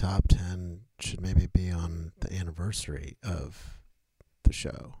decade top 10 should maybe be on the anniversary of the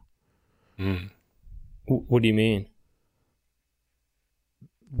show. Mm. What do you mean?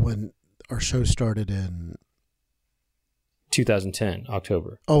 When our show started in 2010,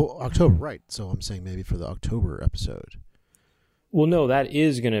 October. Oh, October, right. So I'm saying maybe for the October episode. Well, no, that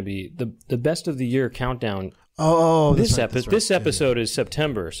is going to be the best of the year countdown. Oh, this episode is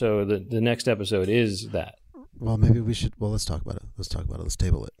September, so the next episode is that. Well, maybe we should. Well, let's talk about it. Let's table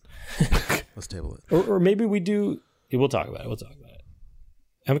it. Let's table it. Or maybe we do. We'll talk about it.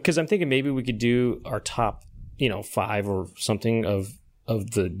 Because I'm thinking maybe we could do our top, 5 or something of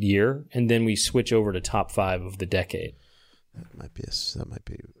the year, and then we switch over to top 5 of the decade. That might be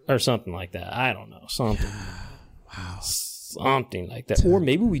or something like that. I don't know, something. Wow, something like that. Or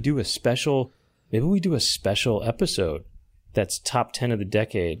maybe we do a special. Maybe we do a special episode that's top 10 of the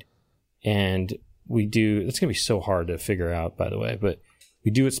decade, and we do. It's gonna be so hard to figure out, by the way, but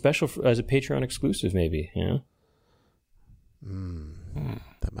we do it special as a Patreon exclusive, maybe. Yeah.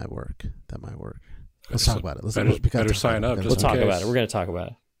 That might work. Let's talk about it. Better sign up. We'll talk about it. We're gonna talk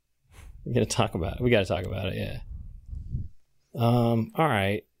about it. We got to talk about it. Yeah. All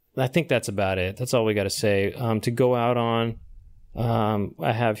right. I think that's about it. That's all we got to say. To go out on,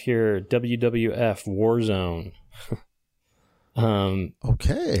 I have here WWF Warzone.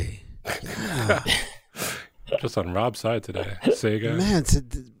 Okay. Yeah. Just on Rob's side today. Sega. Man,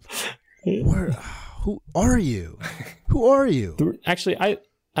 who are you? Who are you? Actually, I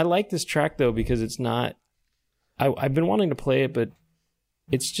like this track though because it's not. I've been wanting to play it, but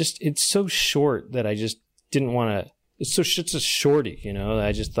it's so short that I just didn't want to. It's a shorty,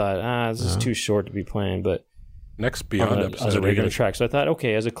 I just thought, this is too short to be playing. But next Beyond episode, as a regular track, so I thought,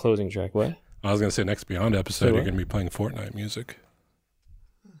 okay, as a closing track, what? I was going to say next Beyond episode, you're going to be playing Fortnite music.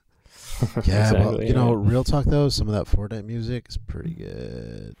 Yeah, exactly, well, real talk though, some of that Fortnite music is pretty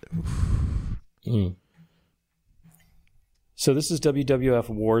good. So this is WWF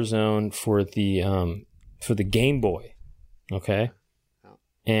Warzone for the Game Boy, okay,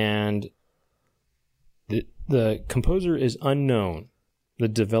 and The composer is unknown. The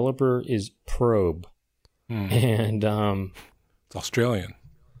developer is Probe. And it's Australian,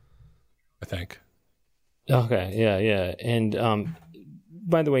 I think. Okay, yeah. And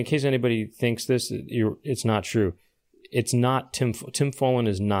by the way, in case anybody thinks this, it's not true. It's not Tim Follin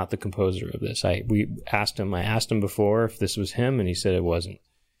is not the composer of this. I asked him before if this was him, and he said it wasn't.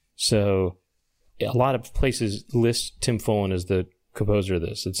 So a lot of places list Tim Follin as the composer of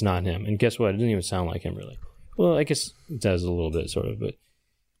this. It's not him. And guess what? It doesn't even sound like him, really. Well, I guess it does a little bit, sort of, but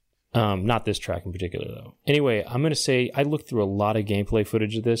not this track in particular, though. Anyway, I'm going to say I looked through a lot of gameplay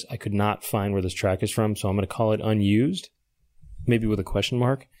footage of this. I could not find where this track is from, so I'm going to call it unused, maybe with a question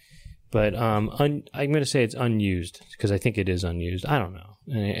mark. But I'm going to say it's unused because I think it is unused. I don't know.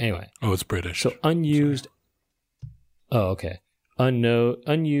 Anyway. Oh, it's British. So unused. Sorry. Oh, okay.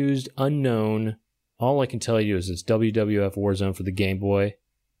 Unused, unknown. All I can tell you is it's WWF Warzone for the Game Boy.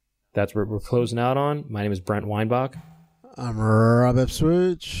 That's what we're closing out on. My name is Brent Weinbach. I'm Rob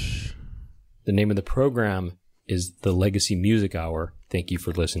Ipswich. The name of the program is the Legacy Music Hour. Thank you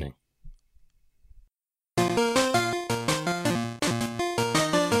for listening.